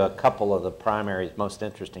get into a couple of the primaries, most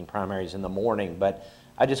interesting primaries in the morning, but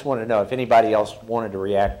I just want to know if anybody else wanted to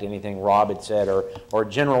react to anything Rob had said or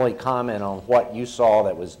generally comment on what you saw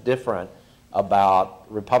that was different about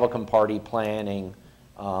Republican Party planning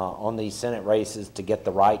on these Senate races to get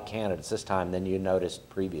the right candidates this time than you noticed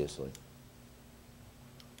previously.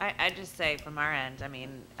 I just say from our end, I mean,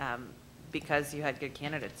 because you had good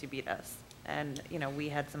candidates, you beat us. And, you know, we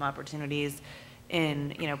had some opportunities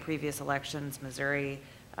in, you know, previous elections, Missouri,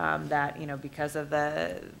 that, you know, because of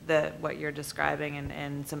what you're describing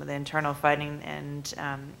and some of the internal fighting and,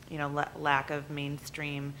 you know, lack of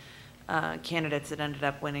mainstream candidates that ended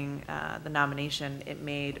up winning the nomination, it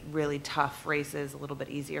made really tough races a little bit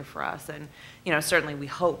easier for us. And, you know, certainly we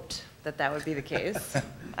hoped that that would be the case,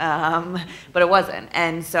 but it wasn't.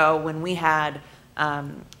 And so when we had,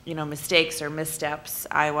 you know, mistakes or missteps,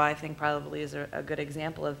 Iowa, I think, probably is a good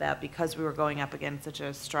example of that. Because we were going up against such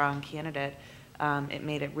a strong candidate, it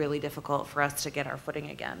made it really difficult for us to get our footing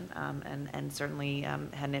again, and certainly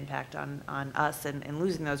had an impact on us in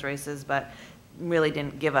losing those races, but really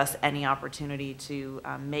didn't give us any opportunity to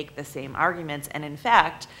make the same arguments. And in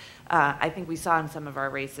fact, I think we saw in some of our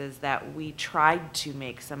races that we tried to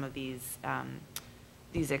make some of these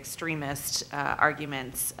these extremist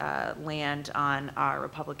arguments land on our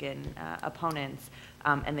Republican opponents,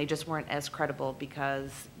 and they just weren't as credible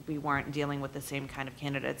because we weren't dealing with the same kind of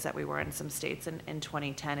candidates that we were in some states in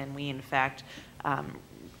 2010, and we, in fact,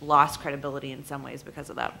 lost credibility in some ways because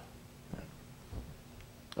of that.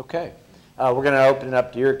 Okay. We're going to open it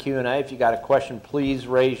up to your Q&A. If you got a question, please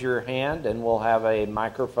raise your hand, and we'll have a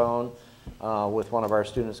microphone with one of our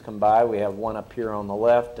students come by. We have one up here on the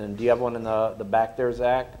left. And do you have one in the back there,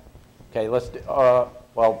 Zach? Okay, let's do,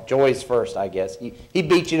 well, Joy's first, I guess. He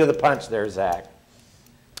beat you to the punch there, Zach.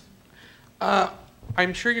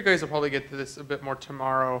 I'm sure you guys will probably get to this a bit more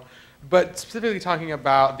tomorrow, but specifically talking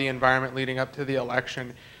about the environment leading up to the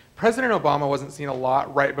election, President Obama wasn't seen a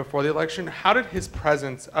lot right before the election. How did his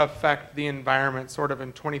presence affect the environment sort of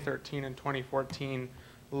in 2013 and 2014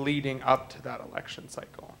 leading up to that election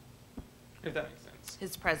cycle? If that makes sense.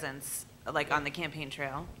 His presence, like on the campaign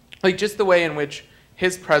trail? Like just the way in which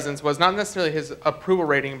his presence was, not necessarily his approval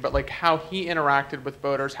rating, but like how he interacted with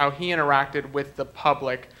voters, how he interacted with the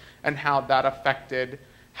public, and how that affected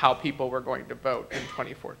how people were going to vote in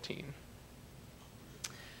 2014.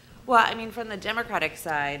 Well, I mean, from the Democratic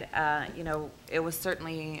side, you know, it was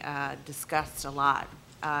certainly discussed a lot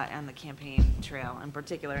on the campaign trail, in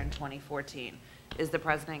particular in 2014. Is the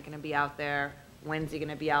president going to be out there? When's he going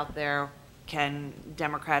to be out there? Can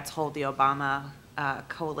Democrats hold the Obama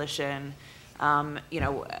coalition? You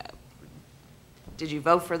know, did you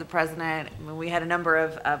vote for the president? I mean, we had a number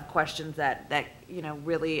of questions that you know,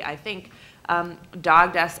 really, I think,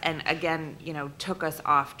 dogged us and, again, you know, took us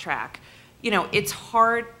off track. You know, it's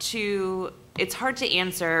hard to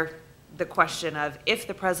answer the question of if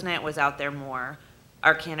the president was out there more,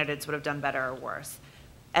 our candidates would have done better or worse.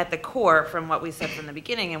 At the core, from what we said from the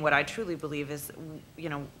beginning, and what I truly believe is, you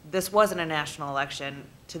know, this wasn't a national election.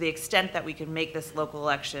 To the extent that we could make this local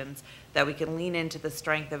elections, that we can lean into the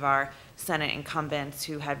strength of our Senate incumbents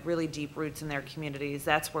who had really deep roots in their communities,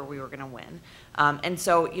 that's where we were going to win. And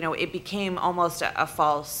so, you know, it became almost a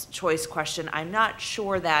false choice question. I'm not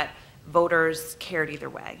sure that voters cared either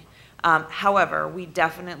way. However, we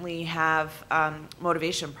definitely have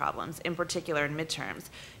motivation problems, in particular in midterms.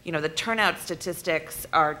 You know, the turnout statistics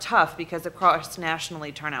are tough because across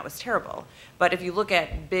nationally turnout was terrible. But if you look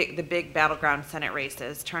at the big battleground Senate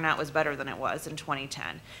races, turnout was better than it was in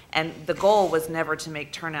 2010. And the goal was never to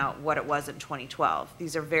make turnout what it was in 2012.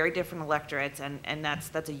 These are very different electorates, and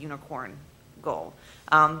that's a unicorn goal.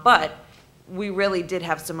 But we really did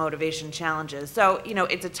have some motivation challenges. So, you know,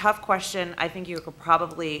 it's a tough question. I think you could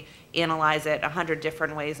probably analyze it 100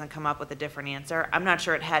 different ways and come up with a different answer. I'm not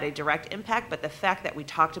sure it had a direct impact, but the fact that we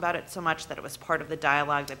talked about it so much, that it was part of the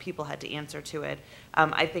dialogue, that people had to answer to it,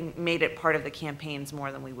 I think made it part of the campaigns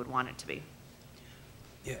more than we would want it to be.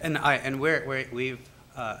 Yeah, and we've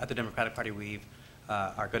at the Democratic Party, we've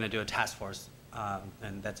are going to do a task force,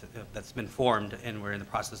 and that's been formed, and we're in the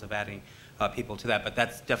process of adding people to that, but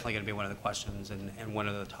that's definitely going to be one of the questions and one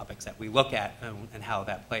of the topics that we look at and how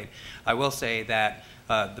that played. I will say that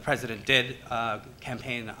the president did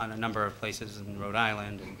campaign on a number of places in Rhode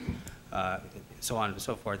Island and so on and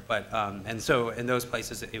so forth, but and so in those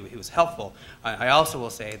places it was helpful. I also will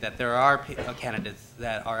say that there are candidates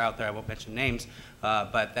that are out there, I won't mention names,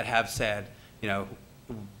 but that have said, you know,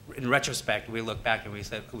 in retrospect, we look back and we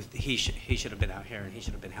said he should have been out here and he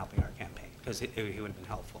should have been helping our campaign because he would have been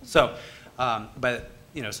helpful. So, but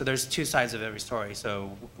you know, so there's two sides of every story.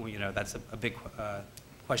 So, you know, that's a big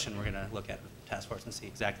question we're going to look at with the task force and see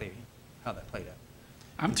exactly how that played out.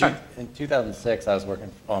 In 2006, I was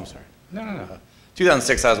working. Oh, I'm sorry. No.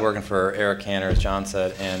 2006, I was working for Eric Cantor, as John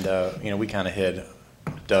said, and you know, we kind of hid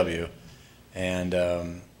W, and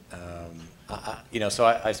you know,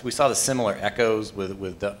 so we saw the similar echoes with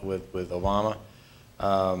Obama.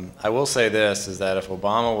 I will say this, is that if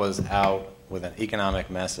Obama was out with an economic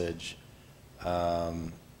message,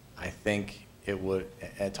 I think it would,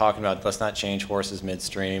 talking about let's not change horses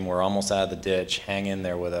midstream, we're almost out of the ditch, hang in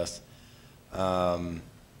there with us.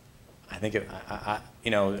 I think,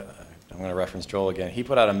 you know, I'm going to reference Joel again. He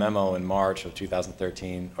put out a memo in March of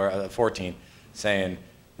 2013, or 14, saying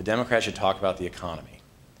the Democrats should talk about the economy.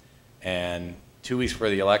 And 2 weeks before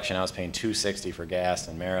the election, I was paying $2.60 for gas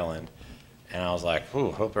in Maryland. And I was like,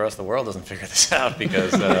 ooh, hope the rest of the world doesn't figure this out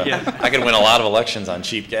because I could win a lot of elections on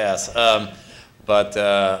cheap gas. But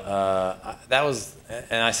that was,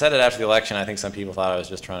 and I said it after the election, I think some people thought I was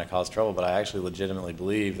just trying to cause trouble, but I actually legitimately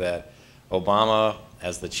believe that Obama,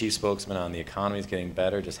 as the chief spokesman on the economy, is getting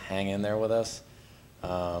better. Just hang in there with us.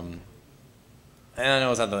 And I know it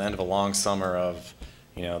was at the end of a long summer of,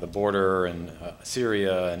 you know, the border and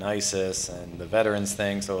Syria and ISIS and the veterans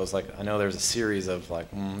thing. So it was like, I know there's a series of like,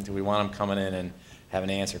 do we want them coming in having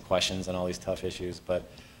to answer questions on all these tough issues. But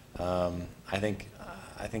I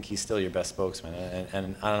think he's still your best spokesman.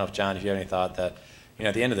 And I don't know if, John, if you have any thought that,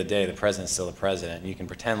 at the end of the day, the president's still the president. You can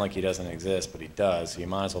pretend like he doesn't exist, but he does. So you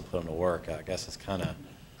might as well put him to work. I guess it's kind of...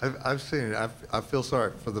 I've seen it. I feel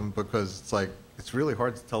sorry for them because it's like, it's really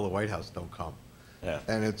hard to tell the White House don't come. Yeah.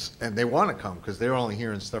 And they want to come because they're only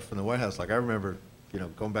hearing stuff from the White House. Like I remember,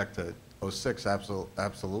 going back to 06,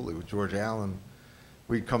 absolutely, with George Allen,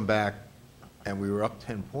 we'd come back and we were up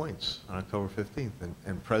 10 points on October 15th.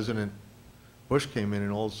 And President Bush came in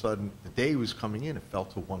and all of a sudden, the day he was coming in, it fell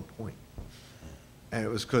to 1 point. And it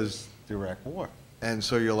was because the Iraq War. And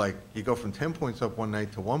so you go from 10 points up one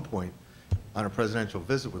night to 1 point on a presidential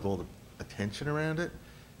visit with all the attention around it.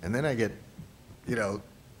 And then I get,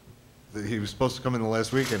 he was supposed to come in the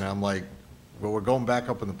last week, and I'm like, well, we're going back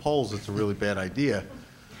up in the polls. It's a really bad idea.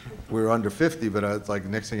 We were under 50, but it's like,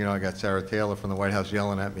 next thing you know, I got Sarah Taylor from the White House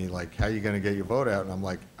yelling at me, like, how are you going to get your vote out? And I'm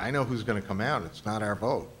like, I know who's going to come out. It's not our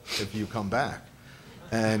vote if you come back.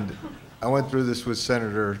 And I went through this with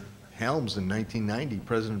Senator Helms in 1990.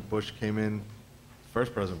 President Bush came in,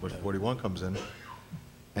 first President Bush, 41, comes in,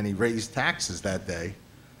 and he raised taxes that day.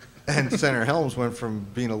 And Senator Helms went from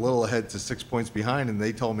being a little ahead to 6 points behind, and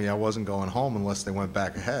they told me I wasn't going home unless they went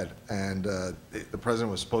back ahead. And the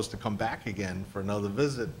president was supposed to come back again for another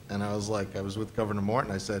visit. And I was with Governor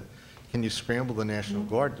Morton. I said, can you scramble the National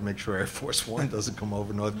Guard to make sure Air Force One doesn't come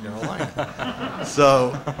over North Carolina?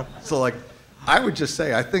 So I would just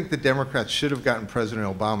say, I think the Democrats should have gotten President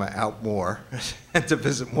Obama out more and to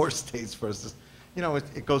visit more states versus,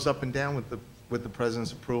 it goes up and down with the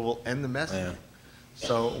president's approval and the message. Yeah.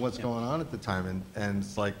 So what's going on at the time? And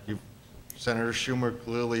it's like Senator Schumer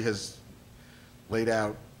clearly has laid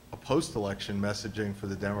out a post-election messaging for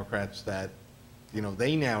the Democrats that,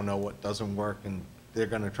 they now know what doesn't work and they're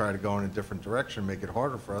going to try to go in a different direction, make it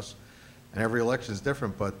harder for us. And every election is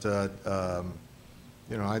different, but, I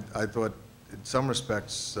thought in some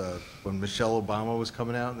respects, when Michelle Obama was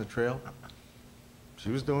coming out in the trail, she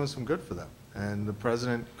was doing some good for them. And the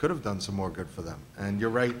president could have done some more good for them. And you're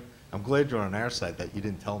right. I'm glad you're on our side that you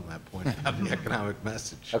didn't tell them that point about the economic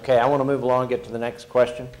message. Okay, I want to move along and get to the next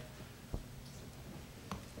question.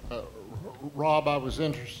 Rob, I was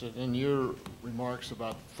interested in your remarks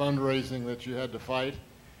about fundraising that you had to fight.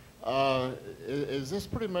 Is this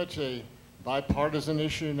pretty much a bipartisan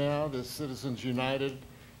issue now, this Citizens United?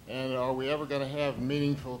 And are we ever going to have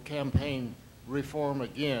meaningful campaign reform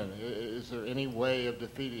again? Is there any way of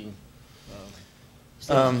defeating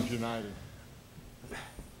Citizens United?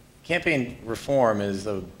 Campaign reform is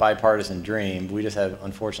a bipartisan dream. We just have,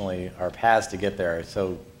 unfortunately, our paths to get there are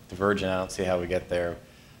so divergent. I don't see how we get there.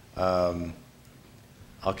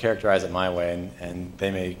 I'll characterize it my way, and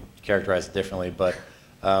they may characterize it differently, but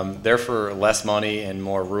they're for less money and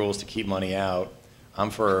more rules to keep money out. I'm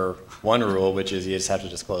for one rule, which is you just have to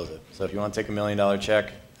disclose it. So if you want to take $1 million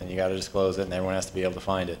check, then you got to disclose it, and everyone has to be able to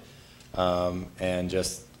find it. And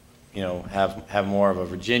just have more of a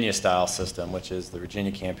Virginia-style system, which is the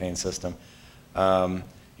Virginia campaign system.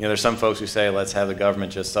 There's some folks who say, let's have the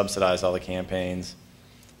government just subsidize all the campaigns.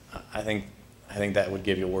 I think that would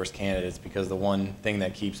give you worse candidates, because the one thing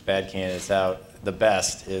that keeps bad candidates out the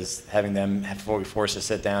best is having them be forced to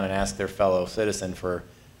sit down and ask their fellow citizen for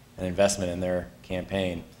an investment in their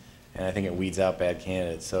campaign. And I think it weeds out bad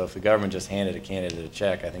candidates. So if the government just handed a candidate a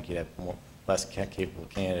check, I think you'd have less capable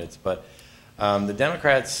candidates. But the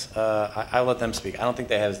Democrats, I let them speak. I don't think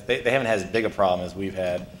they haven't had as big a problem as we've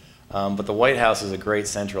had. But the White House is a great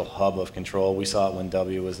central hub of control. We saw it when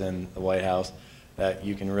W was in the White House, that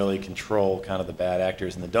you can really control kind of the bad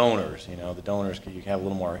actors and the donors. The donors, you can have a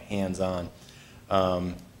little more hands-on.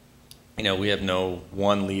 We have no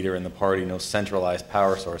one leader in the party, no centralized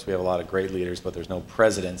power source. We have a lot of great leaders, but there's no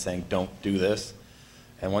president saying, don't do this.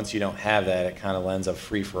 And once you don't have that, it kind of lends a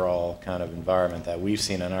free-for-all kind of environment that we've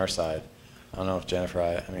seen on our side. I don't know if Jennifer,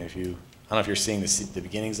 I don't know if you're seeing the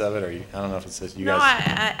beginnings of it, or I don't know if it's just you guys.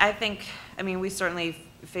 No, I think, we certainly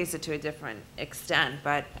face it to a different extent,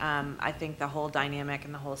 but I think the whole dynamic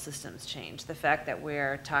and the whole system's changed. The fact that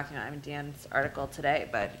we're talking about, Dan's article today,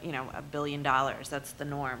 but $1 billion, that's the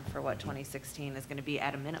norm for what 2016 is going to be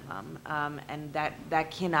at a minimum, and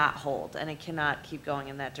that cannot hold, and it cannot keep going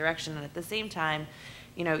in that direction. And at the same time,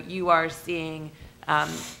 you are seeing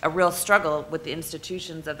a real struggle with the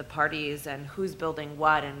institutions of the parties and who's building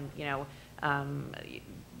what, and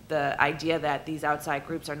the idea that these outside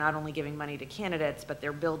groups are not only giving money to candidates, but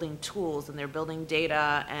they're building tools and they're building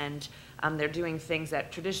data, and they're doing things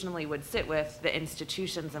that traditionally would sit with the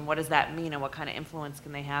institutions, and what does that mean, and what kind of influence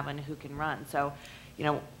can they have, and who can run. So,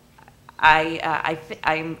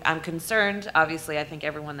 I'm concerned. Obviously, I think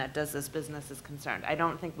everyone that does this business is concerned. I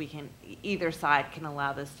don't think either side can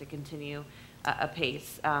allow this to continue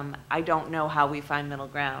apace. I don't know how we find middle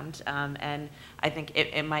ground, and I think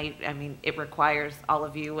it requires all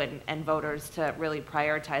of you and voters to really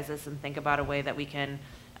prioritize this and think about a way that we can,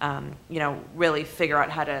 really figure out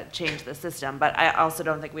how to change the system. But I also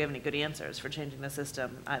don't think we have any good answers for changing the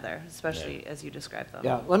system either, especially as you described them.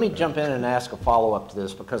 Yeah, let me jump in and ask a follow-up to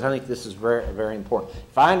this, because I think this is very, very important.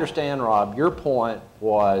 If I understand, Rob, your point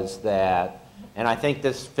was that, and I think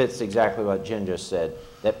this fits exactly what Jen just said,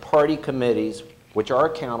 that party committees, which are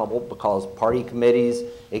accountable because party committees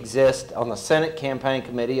exist on the Senate Campaign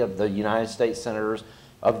Committee of the United States Senators,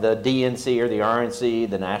 of the DNC or the RNC,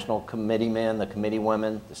 the National Committeemen, the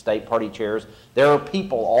Committeewomen, the state party chairs. There are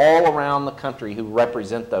people all around the country who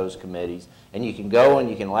represent those committees, and you can go and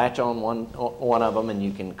you can latch on one of them and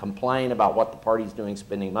you can complain about what the party's doing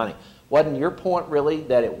spending money. Wasn't your point really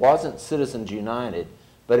that it wasn't Citizens United,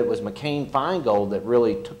 but it was McCain-Feingold that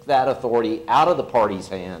really took that authority out of the party's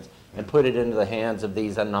hands and put it into the hands of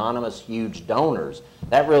these anonymous huge donors?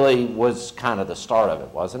 That really was kind of the start of it,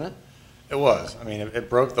 wasn't it? It was. I mean, it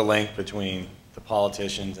broke the link between the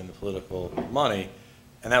politicians and the political money,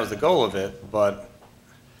 and that was the goal of it. But,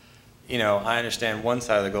 I understand one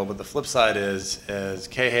side of the goal, but the flip side is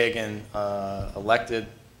Kay Hagan, elected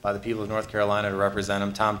by the people of North Carolina to represent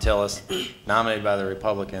him, Tom Tillis, nominated by the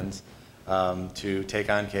Republicans to take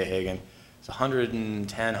on Kay Hagan. It's a $110,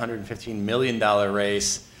 $115 million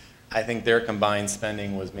race. I think their combined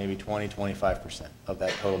spending was maybe 20–25% of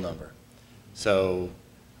that total number. So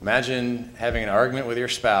imagine having an argument with your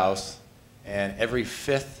spouse, and every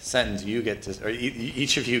fifth sentence you get to, or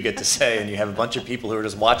each of you get to say, and you have a bunch of people who are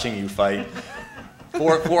just watching you fight.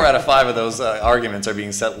 Four out of 5 of those arguments are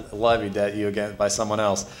being levied at you again by someone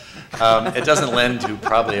else. It doesn't lend to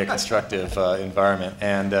probably a constructive environment.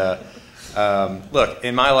 And look,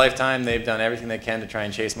 in my lifetime, they've done everything they can to try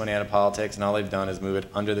and chase money out of politics, and all they've done is move it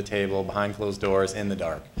under the table, behind closed doors, in the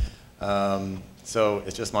dark. So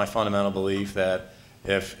it's just my fundamental belief that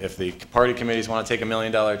if the party committees want to take $1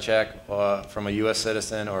 million check from a U.S.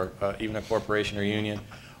 citizen or even a corporation or union,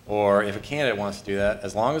 or if a candidate wants to do that,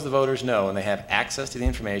 as long as the voters know and they have access to the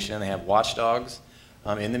information and they have watchdogs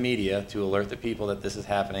in the media to alert the people that this is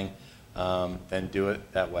happening, then do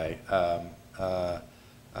it that way. I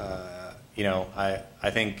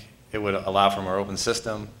think it would allow for a more open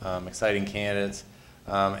system, exciting candidates,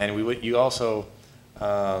 and you also.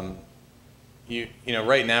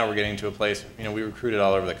 Right now we're getting to a place, we recruited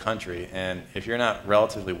all over the country, and if you're not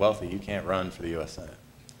relatively wealthy, you can't run for the U.S. Senate,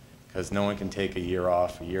 because no one can take a year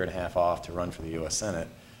off, a year and a half off to run for the U.S. Senate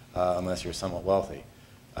unless you're somewhat wealthy.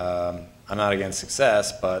 I'm not against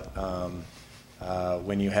success, but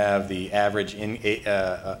when you have the average net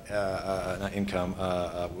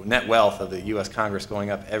wealth of the U.S. Congress going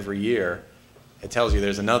up every year, it tells you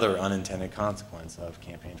there's another unintended consequence of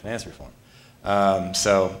campaign finance reform.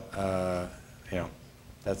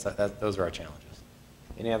 Those are our challenges.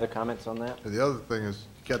 Any other comments on that? The other thing is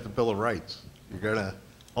you got the Bill of Rights. You're gonna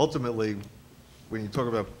ultimately, when you talk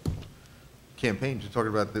about campaigns, you're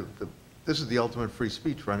talking about this is the ultimate free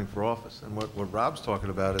speech, running for office. And what Rob's talking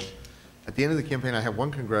about is, at the end of the campaign, I had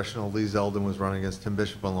one congressional, Lee Zeldin was running against Tim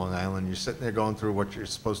Bishop on Long Island. You're sitting there going through what you're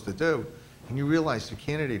supposed to do, and you realize your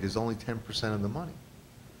candidate is only 10% of the money.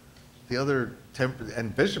 The other 10%,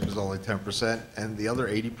 and Bishop is only 10%, and the other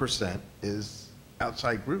 80% is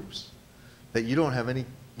outside groups that you don't have any,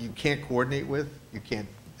 you can't coordinate with, you can't,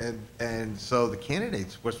 and so the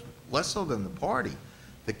candidates, less so than the party,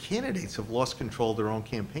 the candidates have lost control of their own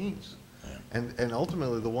campaigns. And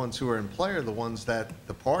ultimately the ones who are in play are the ones that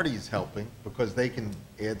the party is helping because they can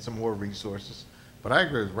add some more resources. But I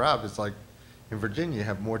agree with Rob, it's like in Virginia you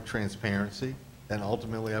have more transparency, and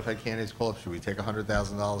ultimately I've had candidates call up, should we take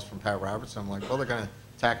 $100,000 from Pat Robertson? I'm like, well, they're going to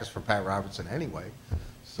attack us for Pat Robertson anyway.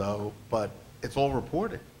 So, but it's all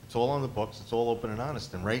reported. It's all on the books. It's all open and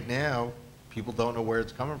honest. And right now, people don't know where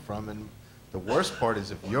it's coming from. And the worst part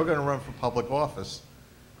is if you're going to run for public office,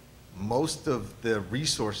 most of the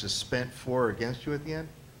resources spent for or against you at the end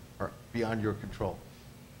are beyond your control.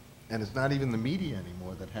 And it's not even the media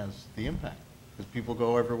anymore that has the impact, because people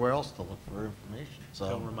go everywhere else to look for information. So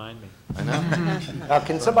don't remind me. I know.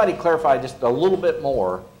 Can somebody clarify just a little bit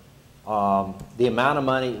more the amount of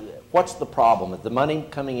money? What's the problem? Is the money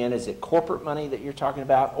coming in, is it corporate money that you're talking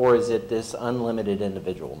about, or is it this unlimited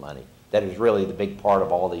individual money that is really the big part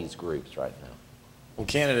of all these groups right now? Well,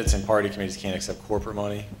 candidates and party committees can't accept corporate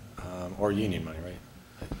money or union money, right?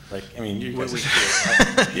 Like, I mean, you guys,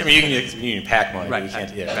 I mean, you can get union PAC money, right, but you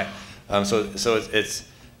can't. Yeah. Right. So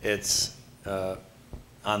it's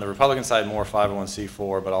on the Republican side, more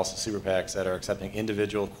 501c4, but also super PACs that are accepting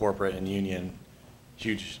individual, corporate, and union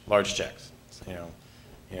large checks. You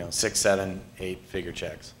know, 6, 7, 8-figure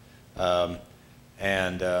checks. You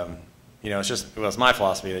know, it's my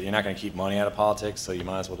philosophy that you're not going to keep money out of politics, so you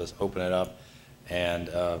might as well just open it up and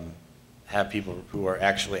have people who are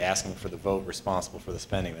actually asking for the vote responsible for the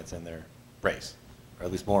spending that's in their race, or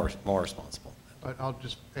at least more responsible. I'll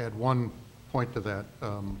just add one point to that,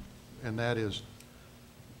 and that is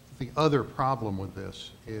the other problem with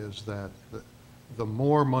this is that the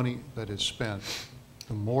more money that is spent,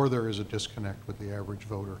 the more there is a disconnect with the average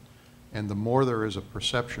voter, and the more there is a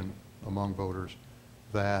perception among voters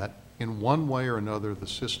that in one way or another the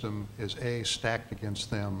system is A, stacked against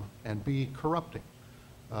them, and B, corrupting.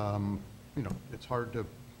 You know, it's hard to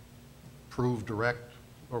prove direct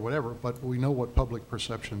or whatever, but we know what public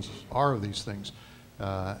perceptions are of these things.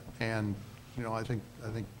 And you know, I think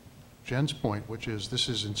Jen's point, which is this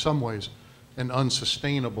is in some ways an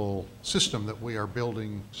unsustainable system that we are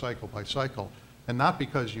building cycle by cycle, and not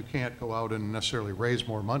because you can't go out and necessarily raise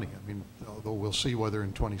more money. I mean, although we'll see whether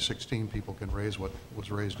in 2016 people can raise what was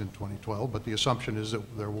raised in 2012, but the assumption is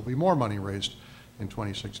that there will be more money raised in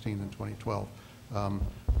 2016 than 2012.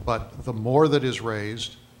 But the more that is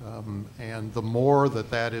raised, and the more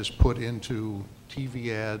that is put into TV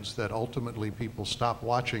ads that ultimately people stop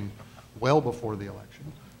watching well before the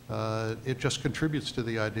election, it just contributes to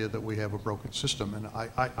the idea that we have a broken system. And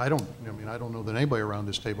I don't know that anybody around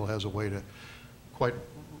this table has a way to quite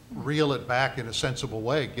reel it back in a sensible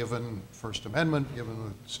way, given First Amendment, given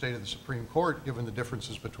the state of the Supreme Court, given the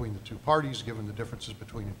differences between the two parties, given the differences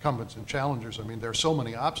between incumbents and challengers. I mean, there are so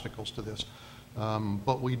many obstacles to this.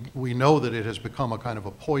 But we know that it has become a kind of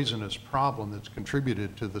a poisonous problem that's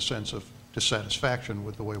contributed to the sense of dissatisfaction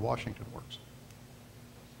with the way Washington works.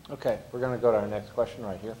 Okay, we're going to go to our next question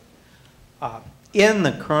right here. In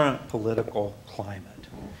the current political climate,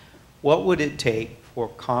 what would it take for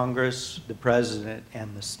Congress, the President,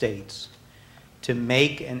 and the states to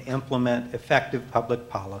make and implement effective public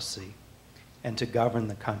policy and to govern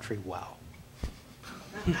the country well?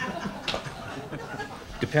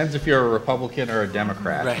 Depends if you're a Republican or a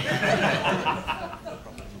Democrat. Right.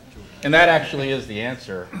 And that actually is the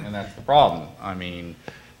answer, and that's the problem. I mean,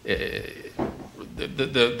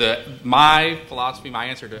 my philosophy, my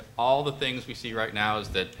answer to all the things we see right now is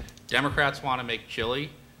that Democrats want to make chili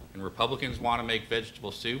and Republicans want to make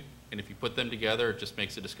vegetable soup, and if you put them together, it just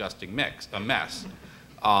makes a disgusting mess.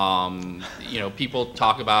 You know, people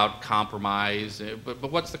talk about compromise,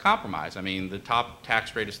 but what's the compromise? I mean, the top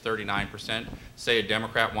tax rate is 39%. Say a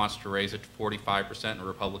Democrat wants to raise it to 45% and a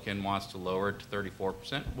Republican wants to lower it to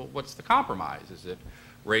 34%. Well, what's the compromise? Is it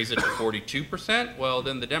raise it to 42%? Well,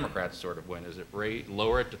 then the Democrats sort of win. Is it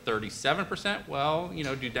lower it to 37%? Well, you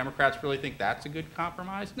know, do Democrats really think that's a good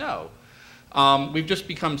compromise? No. We've just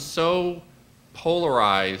become so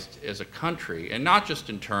polarized as a country, and not just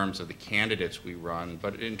in terms of the candidates we run,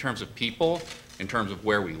 but in terms of people, in terms of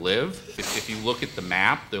where we live. If you look at the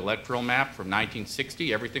map, the electoral map from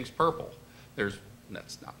 1960, everything's purple.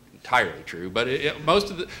 That's not entirely true, but most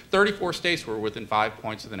of the 34 states were within 5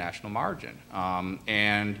 points of the national margin.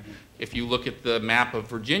 And if you look at the map of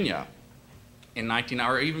Virginia in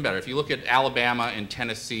or even better, if you look at Alabama and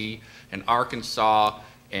Tennessee and Arkansas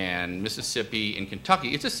and Mississippi and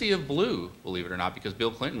Kentucky, it's a sea of blue, believe it or not, because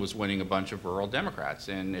Bill Clinton was winning a bunch of rural Democrats.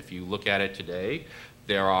 And if you look at it today,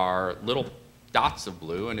 there are little dots of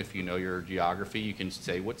blue, and if you know your geography, you can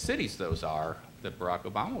say what cities those are that Barack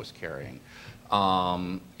Obama was carrying.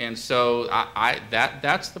 And so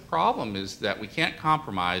that's the problem, is that we can't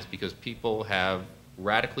compromise because people have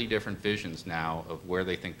radically different visions now of where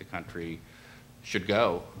they think the country should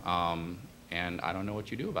go. And I don't know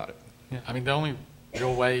what you do about it. Yeah, I mean, the only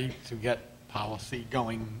real way to get policy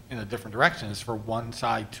going in a different direction is for one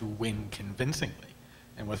side to win convincingly.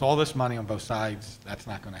 And with all this money on both sides, that's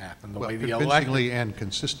not going to happen. Convincingly and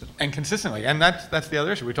consistently. And consistently. And that's the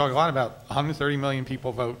other issue. We talk a lot about 130 million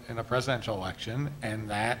people vote in a presidential election, and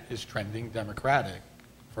that is trending Democratic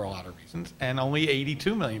for a lot of reasons. And only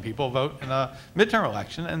 82 million people vote in a midterm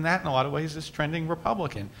election, and that in a lot of ways is trending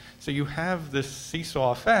Republican. So you have this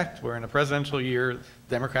seesaw effect where in a presidential year,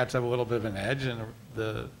 Democrats have a little bit of an edge, and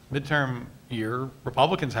the midterm year,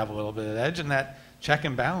 Republicans have a little bit of an edge, and that check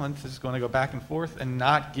and balance is going to go back and forth and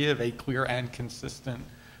not give a clear and consistent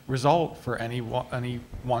result for any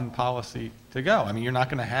one policy to go. I mean, you're not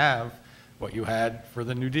going to have what you had for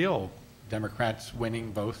the New Deal, Democrats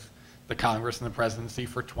winning both the Congress and the presidency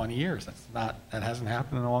for 20 years. That hasn't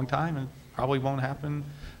happened in a long time, and probably won't happen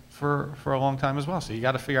for a long time as well. So you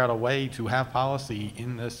got to figure out a way to have policy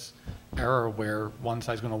in this error where one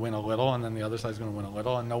side's going to win a little and then the other side's going to win a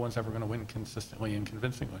little, and no one's ever going to win consistently and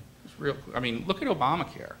convincingly. It's real. I mean, look at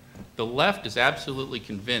Obamacare. The left is absolutely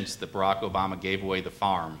convinced that Barack Obama gave away the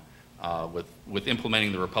farm with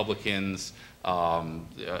implementing the Republicans'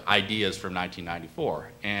 ideas from 1994.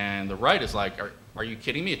 And the right is like, are you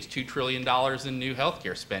kidding me? It's $2 trillion in new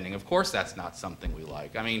healthcare spending. Of course that's not something we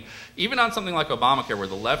like. I mean, even on something like Obamacare, where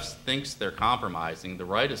the left thinks they're compromising, the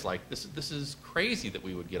right is like, this is crazy that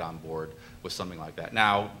we would get on board with something like that.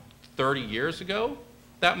 Now, 30 years ago,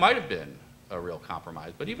 that might have been a real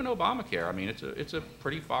compromise. But even Obamacare, I mean, it's a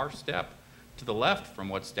pretty far step to the left from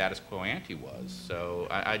what status quo ante was. So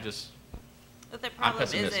But the problem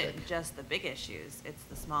isn't just the big issues, it's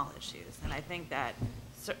the small issues. And I think that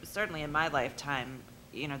certainly in my lifetime,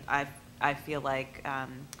 you know, I feel like,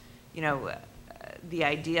 you know, the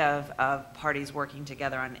idea of parties working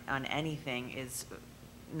together on anything is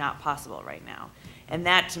not possible right now. And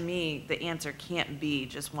that, to me, the answer can't be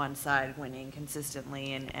just one side winning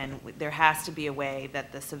consistently, and there has to be a way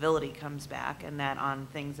that the civility comes back, and that on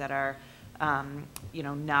things that are, you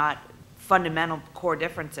know, not fundamental core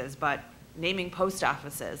differences, but naming post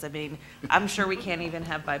offices. I mean, I'm sure we can't even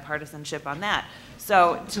have bipartisanship on that.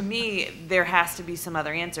 So to me, there has to be some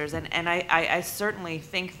other answers, and I certainly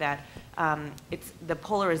think that it's the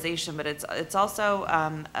polarization, but it's also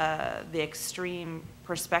the extreme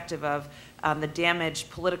perspective of the damage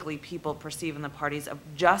politically people perceive in the parties of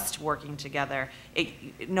just working together.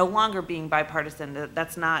 It no longer being bipartisan,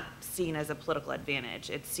 that's not seen as a political advantage.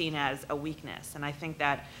 It's seen as a weakness. And I think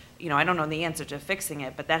that, you know, I don't know the answer to fixing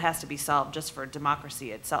it, but that has to be solved just for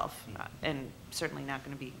democracy itself, and certainly not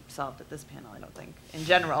going to be solved at this panel, I don't think, in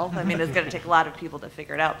general. I mean, it's going to take a lot of people to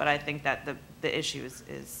figure it out, but I think that the issue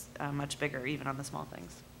is much bigger, even on the small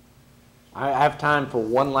things. I have time for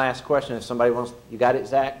one last question. If somebody wants, you got it,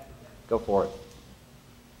 Zach? Go for it.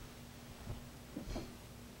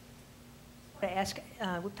 I want to ask,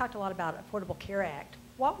 we've talked a lot about Affordable Care Act.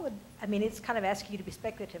 What would, I mean, it's kind of asking you to be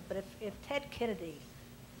speculative, but if Ted Kennedy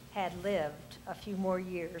had lived a few more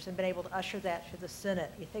years and been able to usher that through the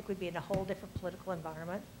Senate, you think we'd be in a whole different political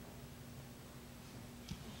environment?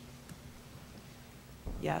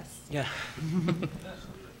 Yes. Yeah.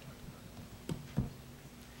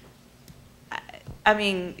 I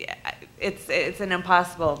mean, it's an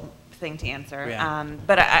impossible thing to answer. Yeah.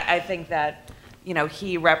 But I think that, you know,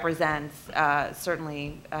 he represents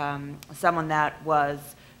certainly someone that was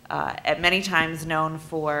at many times known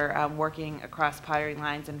for working across party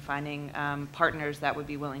lines and finding partners that would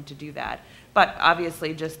be willing to do that. But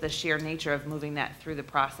obviously, just the sheer nature of moving that through the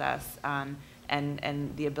process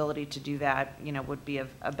and the ability to do that, you know, would be of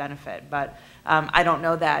a benefit. But I don't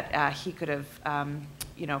know that he could have,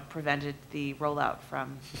 you know, prevented the rollout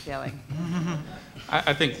from failing.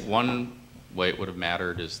 I think one way it would have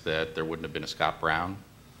mattered is that there wouldn't have been a Scott Brown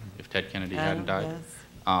if Ted Kennedy hadn't died. Yes.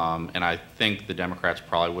 And I think the Democrats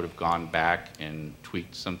probably would have gone back and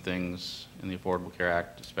tweaked some things in the Affordable Care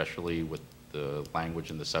Act, especially with the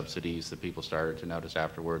language and the subsidies that people started to notice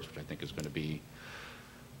afterwards, which I think is going to be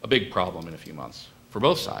a big problem in a few months for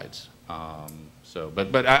both sides.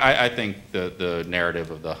 But I think the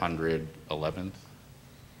narrative of the 111th,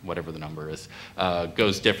 whatever the number is,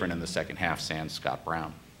 goes different in the second half, sans Scott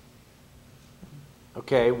Brown.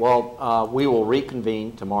 Okay, well, we will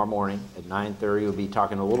reconvene tomorrow morning at 9:30. We'll be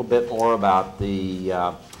talking a little bit more about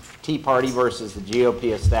the Tea Party versus the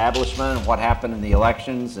GOP establishment and what happened in the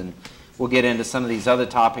elections, and we'll get into some of these other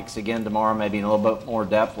topics again tomorrow, maybe in a little bit more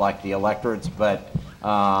depth, like the electorates. But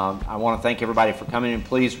I want to thank everybody for coming, and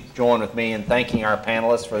please join with me in thanking our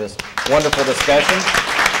panelists for this wonderful discussion.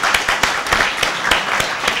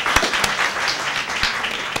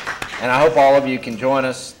 And I hope all of you can join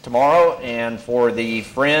us tomorrow. And for the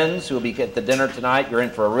friends who will be at the dinner tonight, you're in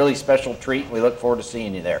for a really special treat. We look forward to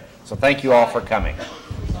seeing you there. So thank you all for coming.